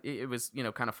it was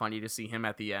kind of funny to see him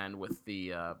at the end with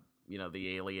the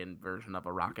alien version of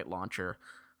a rocket launcher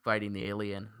fighting the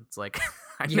alien. It's like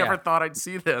I Yeah. never thought I'd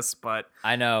see this, but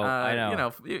I know. I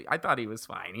know. I thought he was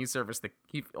fine. He serviced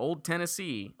old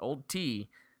Tennessee, old T,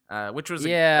 which was a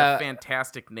Yeah,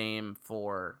 fantastic name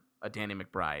for a Danny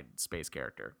McBride space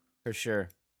character. for sure.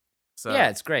 So Yeah,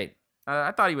 it's great.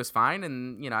 I thought he was fine,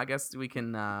 and I guess we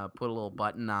can put a little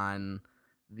button on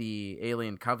the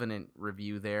Alien Covenant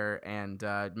review there, and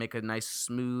make a nice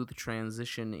smooth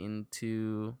transition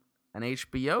into an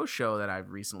HBO show that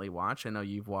I've recently watched. I know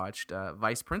you've watched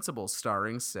Vice Principals,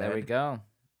 starring There we said go.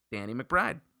 Danny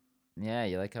McBride. Yeah,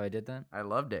 you like how I did that? I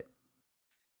loved it.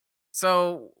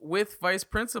 So with Vice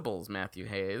Principals, Matthew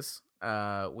Hayes,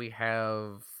 we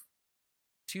have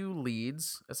two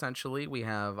leads, essentially. We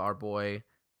have our boy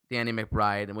Danny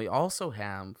McBride, and we also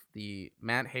have the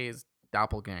Matt Hayes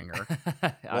doppelganger,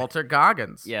 Walter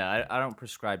Goggins. Yeah, I don't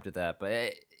prescribe to that,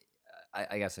 but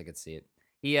I guess I could see it.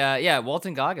 Yeah,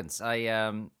 Walton Goggins.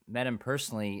 I met him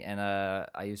personally, and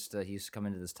he used to come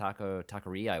into this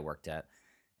taqueria I worked at,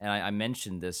 and I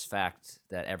mentioned this fact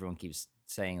that everyone keeps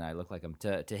saying that I look like him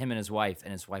to him and his wife,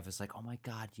 and his wife was like, "Oh my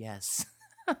god, yes."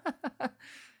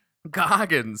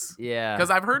 Goggins. Yeah. Because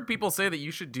I've heard people say that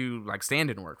you should do like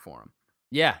stand-in work for him.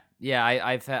 Yeah.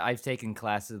 I've taken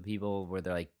classes with people where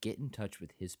they're like, get in touch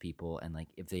with his people, and like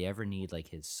if they ever need like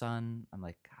his son, I'm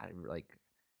like, God, like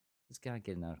this guy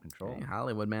getting out of control. Hey,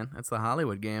 Hollywood, man. That's the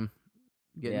Hollywood game.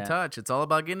 Get in Yeah. touch. It's all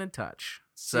about getting in touch.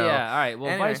 So yeah, all right. Well,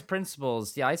 anyway. Vice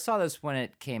Principals. Yeah, I saw this when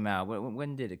it came out.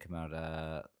 When did it come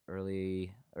out?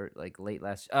 Early or like late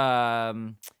last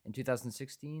in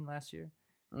 2016 last year.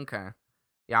 Okay.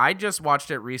 Yeah, I just watched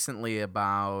it recently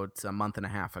about a month and a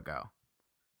half ago.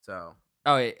 So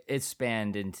Oh, it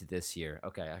spanned into this year.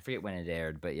 Okay, I forget when it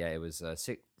aired, but yeah, it was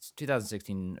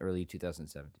 2016, early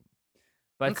 2017.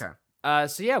 But okay.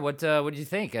 so yeah, what did you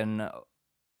think? And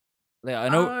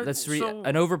yeah, let's read. So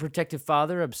An overprotective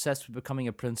father obsessed with becoming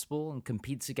a principal and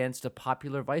competes against a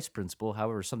popular vice principal.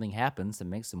 However, something happens that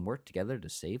makes them work together to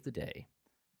save the day.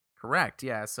 correct.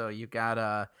 Yeah. So you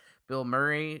got Bill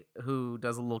Murray, who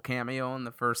does a little cameo in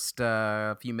the first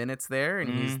few minutes there,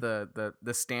 and he's the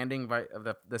standing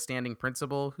the standing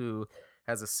principal who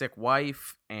has a sick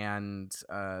wife, and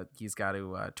he's got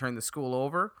to turn the school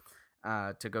over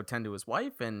to go tend to his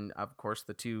wife, and of course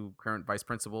the two current vice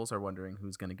principals are wondering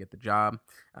who's going to get the job.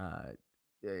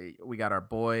 We got our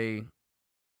boy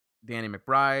Danny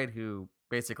McBride, who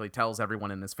basically tells everyone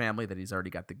in his family that he's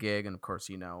already got the gig, and of course,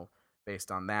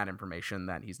 based on that information,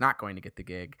 that he's not going to get the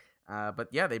gig. But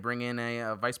yeah, they bring in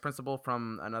a vice principal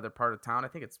from another part of town. I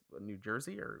think it's New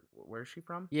Jersey, or where is she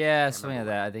from? Yeah, Can't something like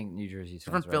remember. that. I think New Jersey. She's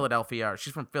from Philadelphia. Or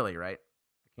she's from Philly, right?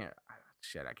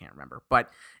 I can't remember.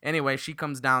 But anyway, she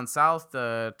comes down south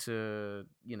to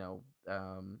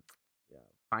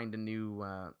find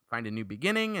a new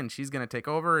beginning, and she's gonna take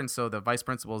over. And so the vice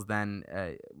principals then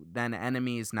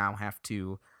enemies now have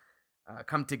to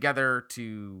come together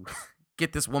to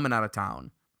get this woman out of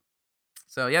town.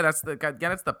 So yeah, that's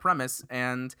the premise,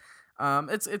 and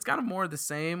it's kind of more of the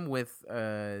same with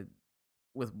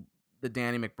the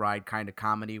Danny McBride kind of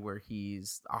comedy where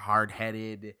he's a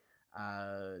hard-headed,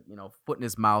 foot in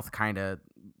his mouth kind of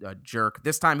jerk.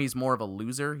 This time he's more of a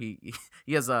loser. He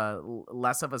has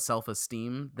less of a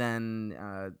self-esteem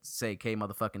than say K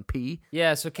motherfucking P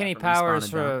Yeah, so Kenny from Eastbound Powers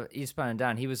and Down. for Eastbound and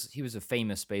Down, he was a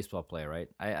famous baseball player, right?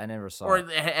 I never saw Or it.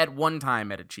 at one time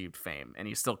had achieved fame, and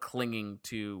he's still clinging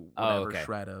to Oh, whatever okay.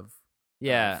 shred of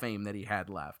Yeah, fame that he had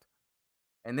left.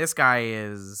 And this guy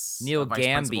is a Neil vice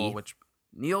principal, Gamby, which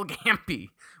Neil Gampy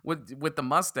with the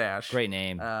mustache. great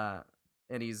name. Uh,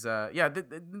 and he's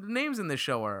the names in this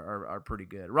show are pretty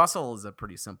good. Russell is a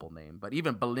pretty simple name, but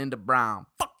even Belinda Brown,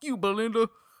 fuck you, Belinda.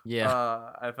 Yeah.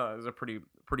 I thought it was a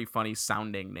pretty funny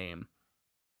sounding name.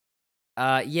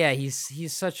 Yeah,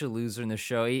 he's such a loser in the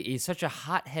show. He's such a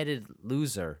hot-headed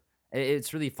loser.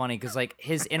 It's really funny because like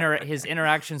his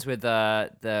interactions with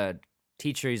the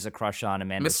teacher he's a crush on,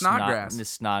 Amanda Miss Snodgrass. Miss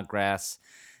Snodgrass,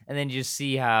 and then you just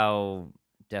see how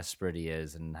desperate he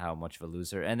is and how much of a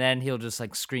loser. And then he'll just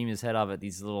like scream his head off at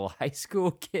these little high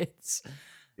school kids.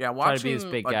 Yeah, Try to be this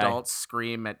watching big guy. adults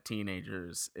scream at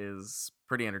teenagers is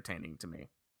pretty entertaining to me.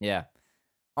 Yeah.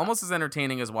 Almost as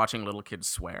entertaining as watching little kids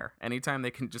swear. Anytime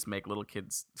they can just make little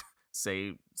kids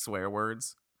say swear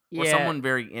words, or Yeah. someone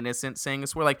very innocent saying a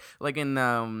swear, like in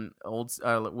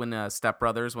when Step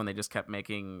Brothers, when they just kept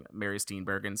making Mary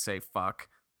Steenburgen say fuck.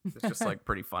 It's just like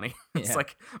pretty funny. It's Yeah.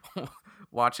 like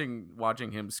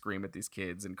watching him scream at these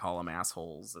kids and call them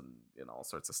assholes and all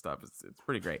sorts of stuff. It's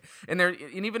pretty great. And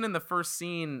even in the first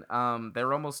scene,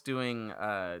 they're almost doing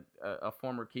a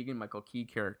former Keegan Michael Key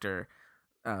character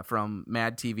from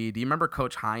Mad TV. Do you remember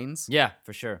Coach Hines? Yeah,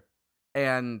 for sure.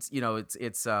 And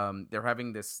it's they're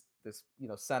having this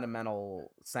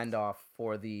sentimental send off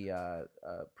for the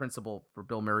principal for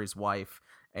Bill Murray's wife,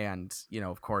 and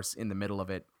of course in the middle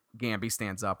of it, Gamby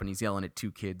stands up and he's yelling at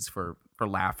two kids for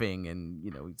laughing, and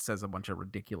he says a bunch of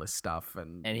ridiculous stuff,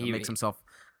 and he makes himself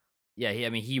Yeah,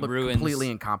 he look ruins completely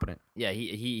incompetent. Yeah,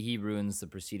 he ruins the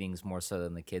proceedings more so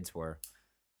than the kids were.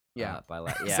 Yeah,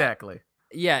 Yeah. exactly.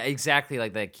 Yeah, exactly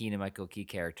like that Keegan Michael Key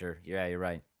character. Yeah, you're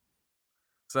right.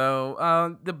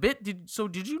 So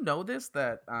did you know this,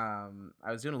 that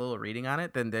I was doing a little reading on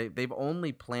it? Then they've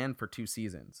only planned for 2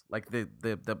 seasons. Like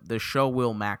the show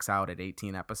will max out at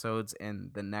 18 episodes,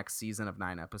 and the next season of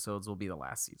 9 episodes will be the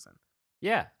last season.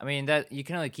 Yeah, I mean that you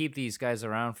can only keep these guys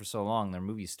around for so long. They're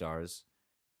movie stars.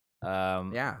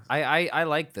 Yeah. I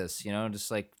like this.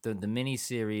 Just like the mini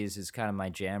series is kind of my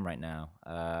jam right now.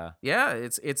 Yeah,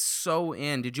 it's so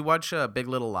in. Did you watch Big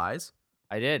Little Lies?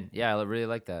 I did. Yeah, I really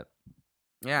like that.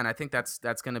 Yeah, and I think that's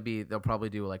going to be, they'll probably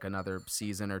do like another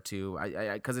season or 2.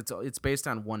 I cuz it's based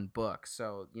on one book.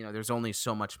 So, there's only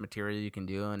so much material you can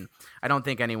do, and I don't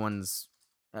think anyone's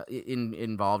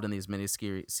involved in these mini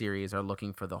series are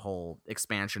looking for the whole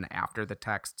expansion after the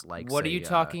text, like What are say, you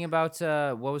talking about?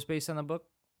 What was based on the book?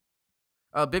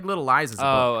 Big Little Lies is a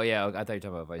book. Oh yeah, I thought you were talking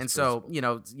about Vice And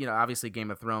Principal. so, obviously Game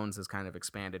of Thrones has kind of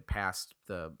expanded past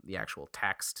the actual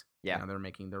text. Yeah. They're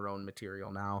making their own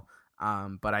material now.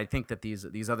 But I think that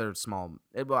these other small,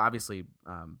 well, obviously,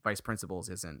 Vice Principals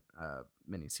isn't a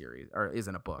miniseries or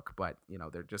isn't a book, but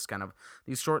they're just kind of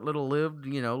these short little lived,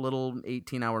 little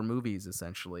 18-hour movies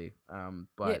essentially.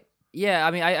 But yeah,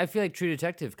 I mean, I feel like True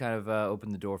Detective kind of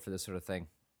opened the door for this sort of thing.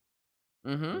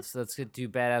 mm-hmm. Let's get 2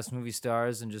 badass movie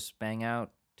stars and just bang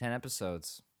out 10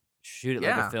 episodes, shoot it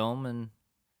like Yeah. a film, and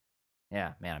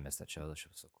yeah, man, I missed that show. That show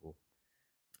was so cool.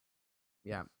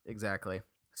 Yeah, exactly.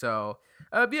 So,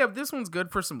 yeah, this one's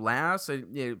good for some laughs.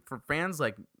 For fans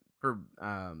for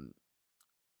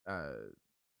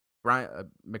Brian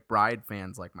McBride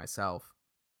fans like myself,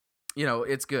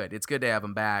 it's good. It's good to have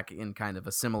him back in kind of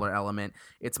a similar element.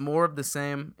 It's more of the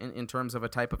same in terms of a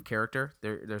type of character.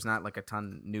 There's not like a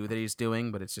ton new that he's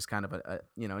doing, but it's just kind of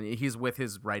he's with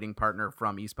his writing partner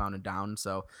from Eastbound and Down,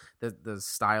 so the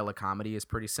style of comedy is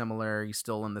pretty similar. He's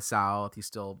still in the South. He's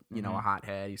still a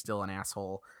hothead. He's still an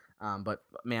asshole. But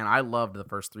man, I loved the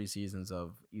first 3 seasons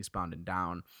of Eastbound and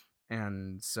Down,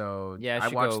 and so Yeah, I I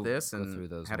should watched go this through and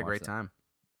those had and a watch great that. time.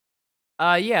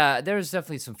 Yeah, there's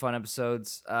definitely some fun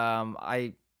episodes.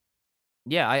 I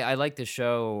like the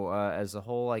show as a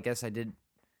whole. I guess I did.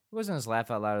 It wasn't as laugh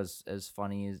out loud as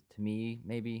funny as to me.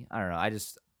 Maybe I don't know. I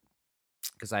just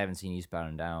because I haven't seen Eastbound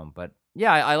and Down, but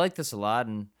yeah, I like this a lot.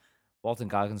 And Walton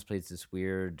Goggins plays this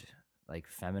weird, like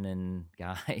feminine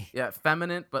guy. Yeah,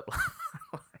 feminine, but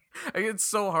it's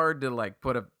so hard to like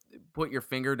put your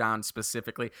finger down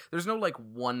specifically. There's no like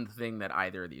one thing that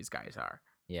either of these guys are.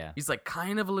 Yeah, He's like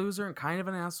kind of a loser and kind of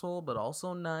an asshole, but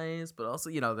also nice, but also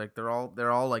like they're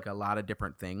all like a lot of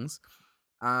different things.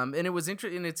 And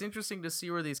it's interesting to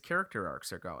see where these character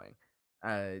arcs are going.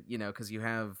 Because you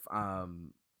have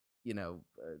you know,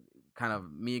 kind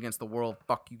of me against the world.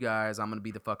 Fuck you guys. I'm gonna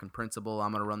be the fucking principal.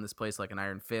 I'm gonna run this place like an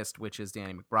iron fist, which is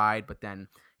Danny McBride. But then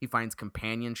he finds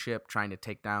companionship trying to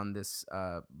take down this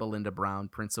Belinda Brown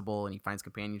principal, and he finds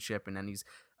companionship, and then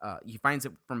he finds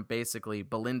it from basically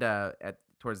Belinda at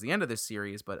towards the end of this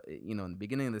series, but in the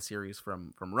beginning of the series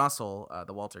from Russell,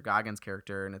 the Walter Goggins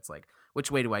character, and it's like,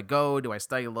 which way do I go? Do I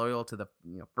stay loyal to the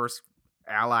first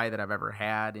ally that I've ever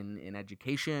had in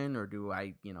education, or do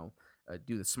I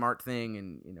do the smart thing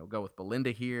and go with Belinda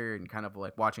here, and kind of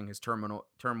like watching his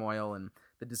turmoil and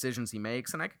the decisions he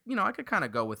makes, and I could kind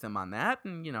of go with him on that,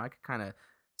 and I could kind of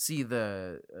see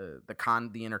the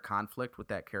inner conflict with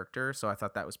that character, so I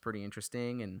thought that was pretty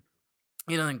interesting. And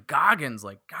then Goggins,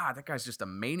 like, God, that guy's just a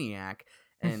maniac,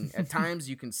 and at times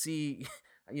you can see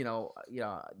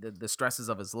the stresses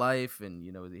of his life, and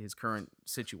his current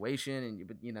situation, and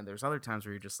but there's other times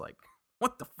where you're just like,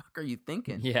 what the fuck are you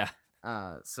thinking? Yeah.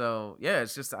 So yeah,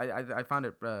 it's just I found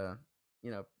it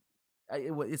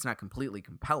it's not completely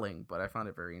compelling, but I found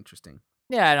it very interesting.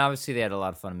 Yeah, and obviously they had a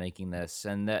lot of fun making this,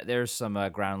 and there's some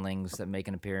groundlings that make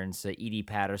an appearance. Edie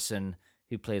Patterson,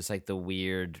 who plays like the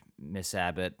weird Miss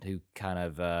Abbott, who kind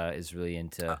of is really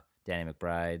into Danny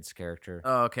McBride's character.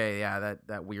 Oh, okay, yeah,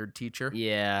 that weird teacher.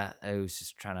 Yeah, who's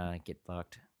just trying to get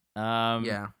fucked.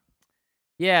 Yeah.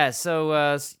 Yeah,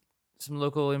 so some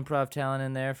local improv talent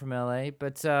in there from LA,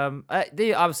 but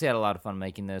they obviously had a lot of fun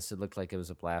making this. It looked like it was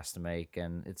a blast to make,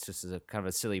 and it's just a kind of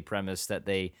a silly premise that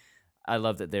I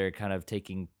love that they're kind of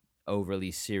taking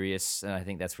overly serious, and I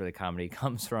think that's where the comedy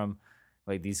comes from.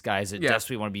 Like these guys that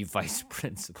desperately want to be vice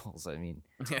principals. I mean,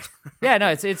 yeah, no,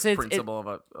 it's principal of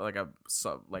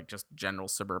a just general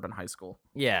suburban high school.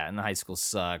 Yeah, and the high school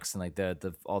sucks, and like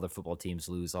all the football teams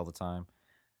lose all the time.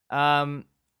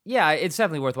 Yeah, it's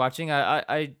definitely worth watching.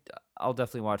 I'll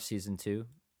definitely watch season 2.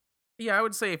 Yeah, I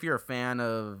would say if you're a fan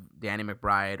of Danny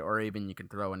McBride, or even you can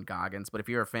throw in Goggins, but if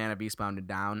you're a fan of Eastbound and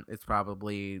Down, it's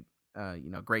probably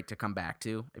great to come back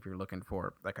to if you're looking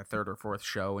for like a third or fourth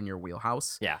show in your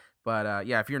wheelhouse. Yeah. But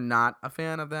yeah, if you're not a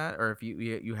fan of that, or if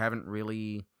you haven't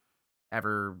really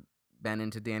ever been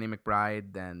into Danny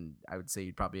McBride, then I would say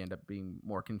you'd probably end up being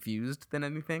more confused than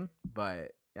anything.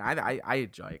 But yeah, I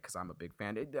enjoy it because I'm a big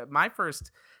fan.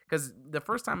 Because the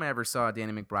first time I ever saw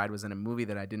Danny McBride was in a movie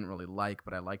that I didn't really like,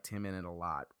 but I liked him in it a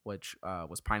lot, which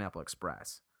was Pineapple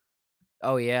Express.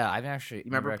 Oh yeah, I've actually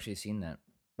never actually seen that.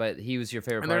 But he was your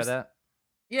favorite part of that?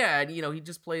 Yeah, and he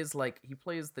just plays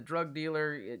the drug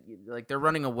dealer. Like they're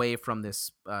running away from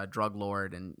this drug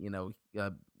lord, and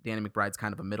Danny McBride's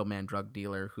kind of a middleman drug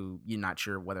dealer who you're not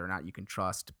sure whether or not you can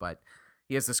trust. But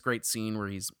he has this great scene where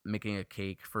he's making a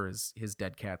cake for his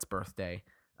dead cat's birthday,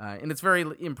 and it's very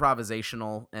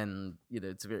improvisational, and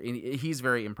he's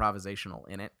very improvisational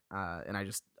in it. And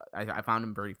I found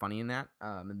him very funny in that.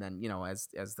 And then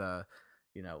as the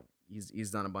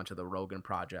he's done a bunch of the Rogan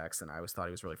projects, and I always thought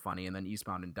he was really funny. And then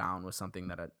Eastbound and Down was something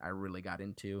that I really got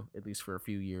into, at least for a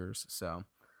few years. So,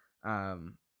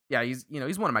 yeah, he's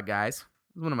one of my guys.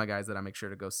 He's one of my guys that I make sure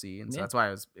to go see, and so that's why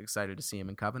I was excited to see him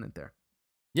in Covenant there.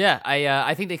 Yeah,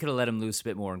 I think they could have let him loose a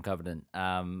bit more in Covenant.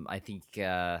 I think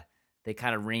they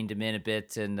kind of reined him in a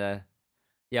bit, and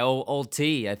yeah, old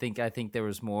T. I think there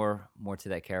was more to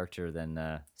that character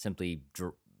than simply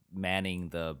manning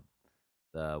the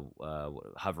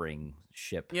hovering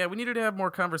ship. Yeah, we needed to have more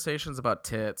conversations about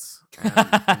tits.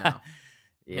 And,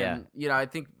 yeah, and, I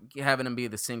think having him be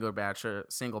the single bachelor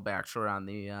on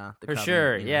the for Covenant,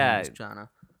 sure. Yeah, just trying to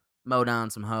mow down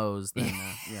some hoes. Then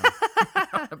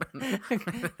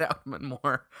that would have been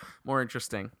more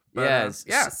interesting. But,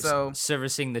 so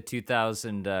servicing the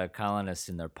 2,000 colonists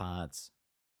in their pods.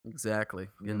 Exactly.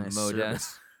 Mow down.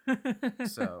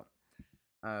 So.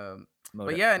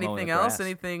 But yeah, anything else? Grass.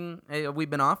 Anything? We've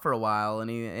been off for a while.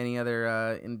 Any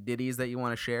other ditties that you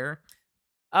want to share?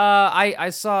 I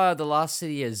saw The Lost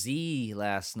City of Z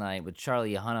last night with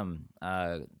Charlie Hunnam.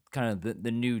 Kind of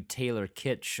the new Taylor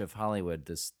Kitsch of Hollywood.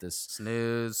 This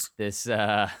snooze. This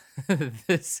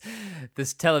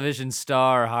this television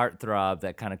star heartthrob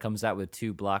that kind of comes out with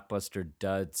 2 blockbuster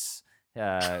duds.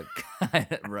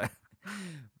 Right.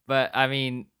 But I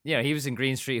mean, he was in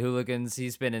Green Street Hooligans.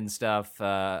 He's been in stuff.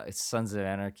 Sons of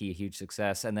Anarchy, a huge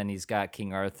success, and then he's got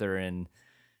King Arthur and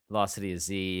Lost City of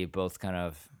Z, both kind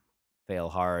of fail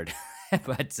hard.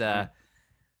 But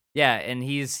yeah, and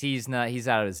he's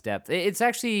out of his depth. It's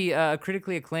actually a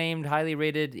critically acclaimed, highly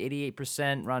rated,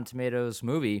 88% Rotten Tomatoes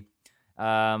movie.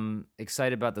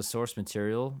 Excited about the source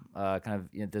material. Kind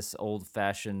of this old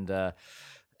fashioned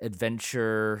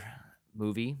adventure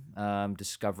movie,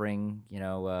 discovering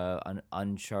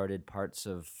uncharted parts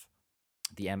of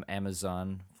the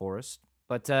Amazon forest.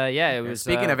 But yeah, it Yeah, was.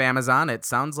 speaking of Amazon, it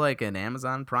sounds like an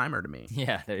Amazon Primer to me.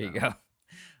 Yeah, there you So go.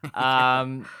 yeah.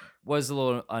 Um, was a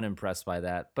little unimpressed by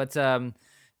that, but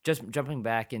just jumping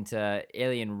back into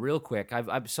Alien real quick.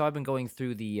 I've been going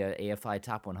through the AFI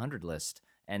Top 100 list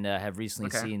and have recently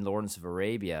Okay. seen Lawrence of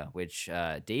Arabia, which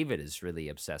David is really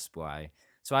obsessed by.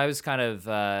 So I was kind of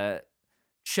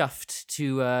chuffed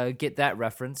to get that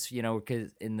reference,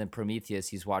 because in the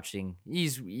Prometheus,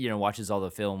 watches all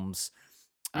the films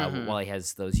Mm-hmm. while he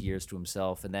has those years to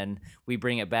himself, and then we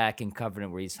bring it back in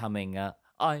Covenant where he's humming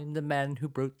 "I'm the man who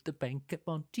broke the bank at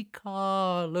Monte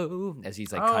Carlo" as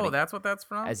he's like Oh, cutting that's what that's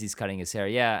from? his hair.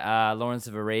 Yeah, Lawrence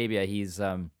of Arabia. He's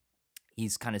kind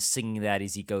of singing that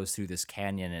as he goes through this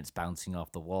canyon and it's bouncing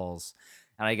off the walls.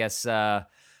 And I guess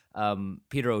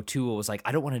Peter O'Toole was like,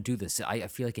 "I don't want to do this. I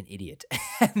feel like an idiot."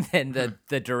 And then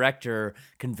the director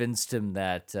convinced him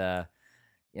that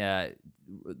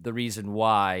the reason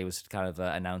why was to kind of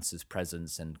announce his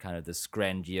presence and kind of this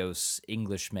grandiose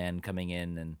Englishman coming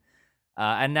in,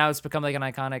 and now it's become like an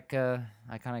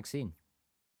iconic scene.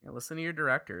 Yeah, listen to your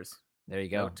directors. There you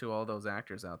go. Note to all those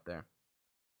actors out there.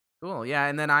 Cool. Yeah,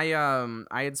 and then I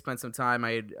had spent some time.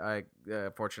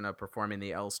 Fortunate of performing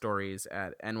the L stories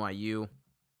at NYU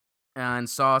and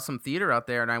saw some theater out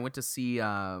there, and I went to see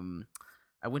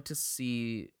what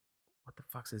the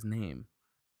fuck's his name?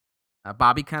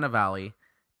 Bobby Cannavale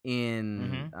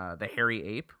in Mm-hmm. The Hairy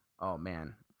Ape. Oh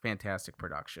man, fantastic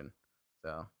production.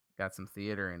 So got some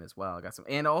theater in as well. Got some,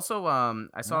 and also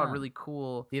I saw a Ah, really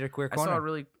cool. Theater Queer I saw a Corner.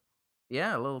 really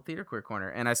yeah, a little theater queer corner,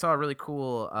 and I saw a really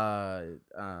cool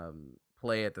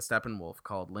play at the Steppenwolf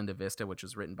called Linda Vista, which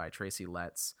was written by Tracy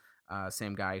Letts,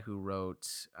 same guy who wrote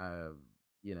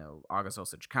August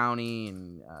Osage County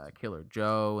and Killer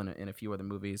Joe and a few other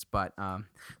movies. But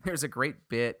there's a great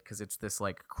bit because it's this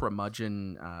like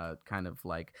curmudgeon kind of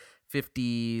like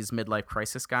 50s midlife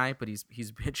crisis guy, but he's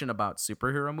bitching about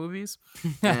superhero movies,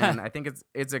 and I think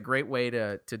it's a great way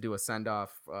to do a send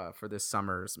off for this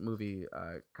summer's movie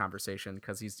conversation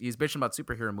because he's bitching about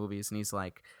superhero movies and he's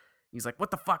like,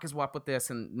 what the fuck is up with this?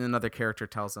 And another character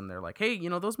tells him, they're like, hey,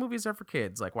 those movies are for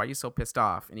kids. Like, why are you so pissed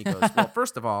off? And he goes, well,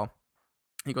 first of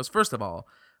all,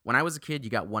 when I was a kid, you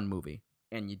got one movie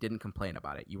and you didn't complain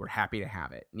about it. You were happy to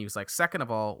have it. And he was like, second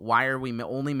of all, why are we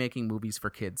only making movies for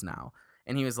kids now?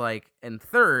 And he was like, and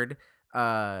third,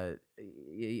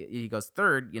 he goes,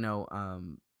 third,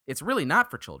 it's really not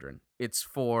for children. It's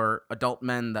for adult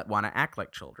men that want to act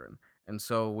like children. And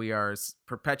so we are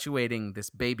perpetuating this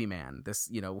baby man.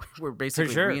 We're For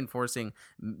basically sure. reinforcing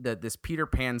this Peter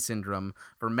Pan syndrome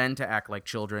for men to act like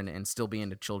children and still be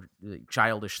into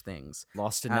childish things.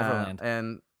 Lost in Neverland.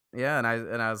 And yeah, and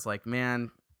I was like, man,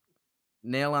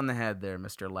 nail on the head there,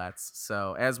 Mr. Letts.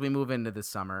 So as we move into the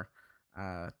summer,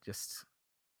 just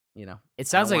It I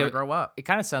sounds like want to grow up it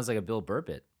kind of sounds like a Bill Burr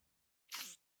bit.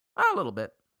 a little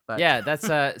bit, but Yeah, that's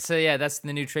that's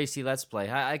the new Tracy Let's Play.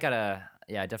 I gotta,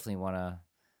 yeah, I definitely want to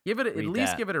at read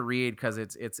least that. give it a read because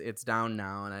it's down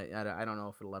now, and I don't know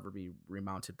if it'll ever be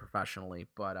remounted professionally,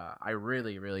 but I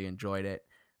really really enjoyed it.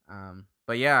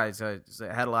 But yeah, it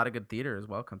had a lot of good theater as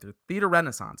well come through. Theater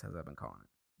Renaissance, as I've been calling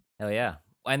it. Hell yeah.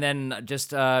 And then just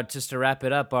to wrap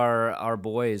it up, our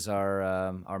boys,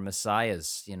 our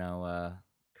messiahs,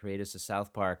 creators of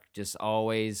South Park, just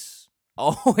always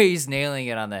always nailing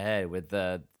it on the head with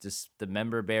just the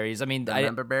member berries. I mean, The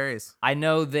member berries. I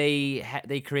know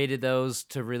they created those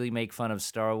to really make fun of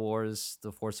Star Wars: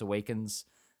 The Force Awakens,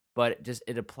 but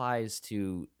it applies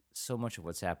to so much of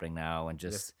what's happening now, and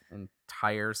This just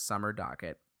entire summer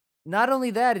docket. not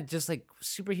only that, it just like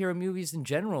superhero movies in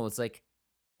general. It's like,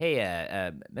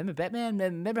 hey, remember Batman?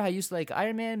 Remember how you used to like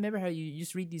Iron Man? Remember how you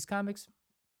used to read these comics?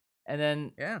 And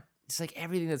then Yeah. it's like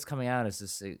everything that's coming out is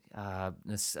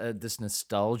this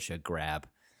nostalgia grab,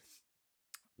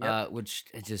 Yep. which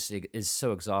it is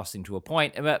so exhausting to a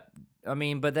point. But I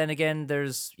mean, but then again,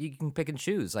 you can pick and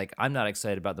choose. Like, I'm not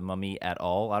excited about the Mummy at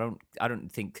all. I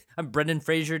don't think Brendan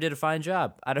Fraser did a fine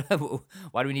job. I don't know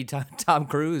why do we need Tom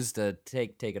Cruise to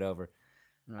take it over.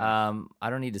 Ugh. I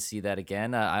don't need to see that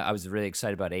again. I was really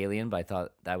excited about Alien, but I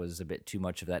thought that was a bit too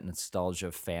much of that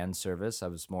nostalgia fan service. I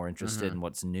was more interested Mhm. in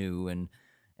what's new, and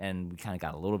we kind of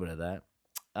got a little bit of that.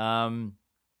 Um,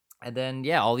 and then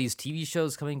yeah, all these TV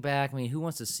shows coming back. I mean, who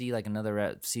wants to see like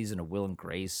another season of Will and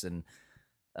Grace? And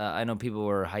I know people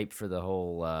were hyped for the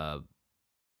whole. Oh,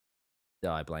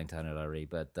 I blanked on it already,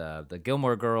 but the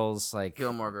Gilmore Girls, like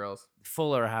Gilmore Girls,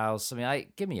 Fuller House. I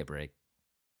mean, give me a break.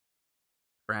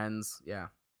 Friends. Yeah.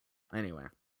 Anyway,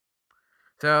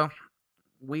 so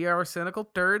we are cynical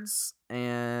turds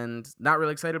and not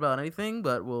really excited about anything,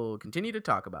 but we'll continue to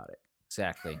talk about it.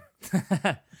 Exactly.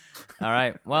 All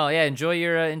right. Well, yeah. Enjoy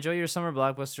your summer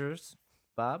blockbusters,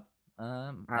 Bob.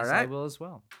 All I right. will as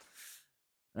well.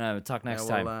 Talk Yeah, next we'll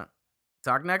time.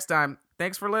 talk next time.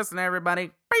 Thanks for listening,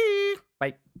 everybody. Bye.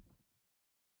 Bye.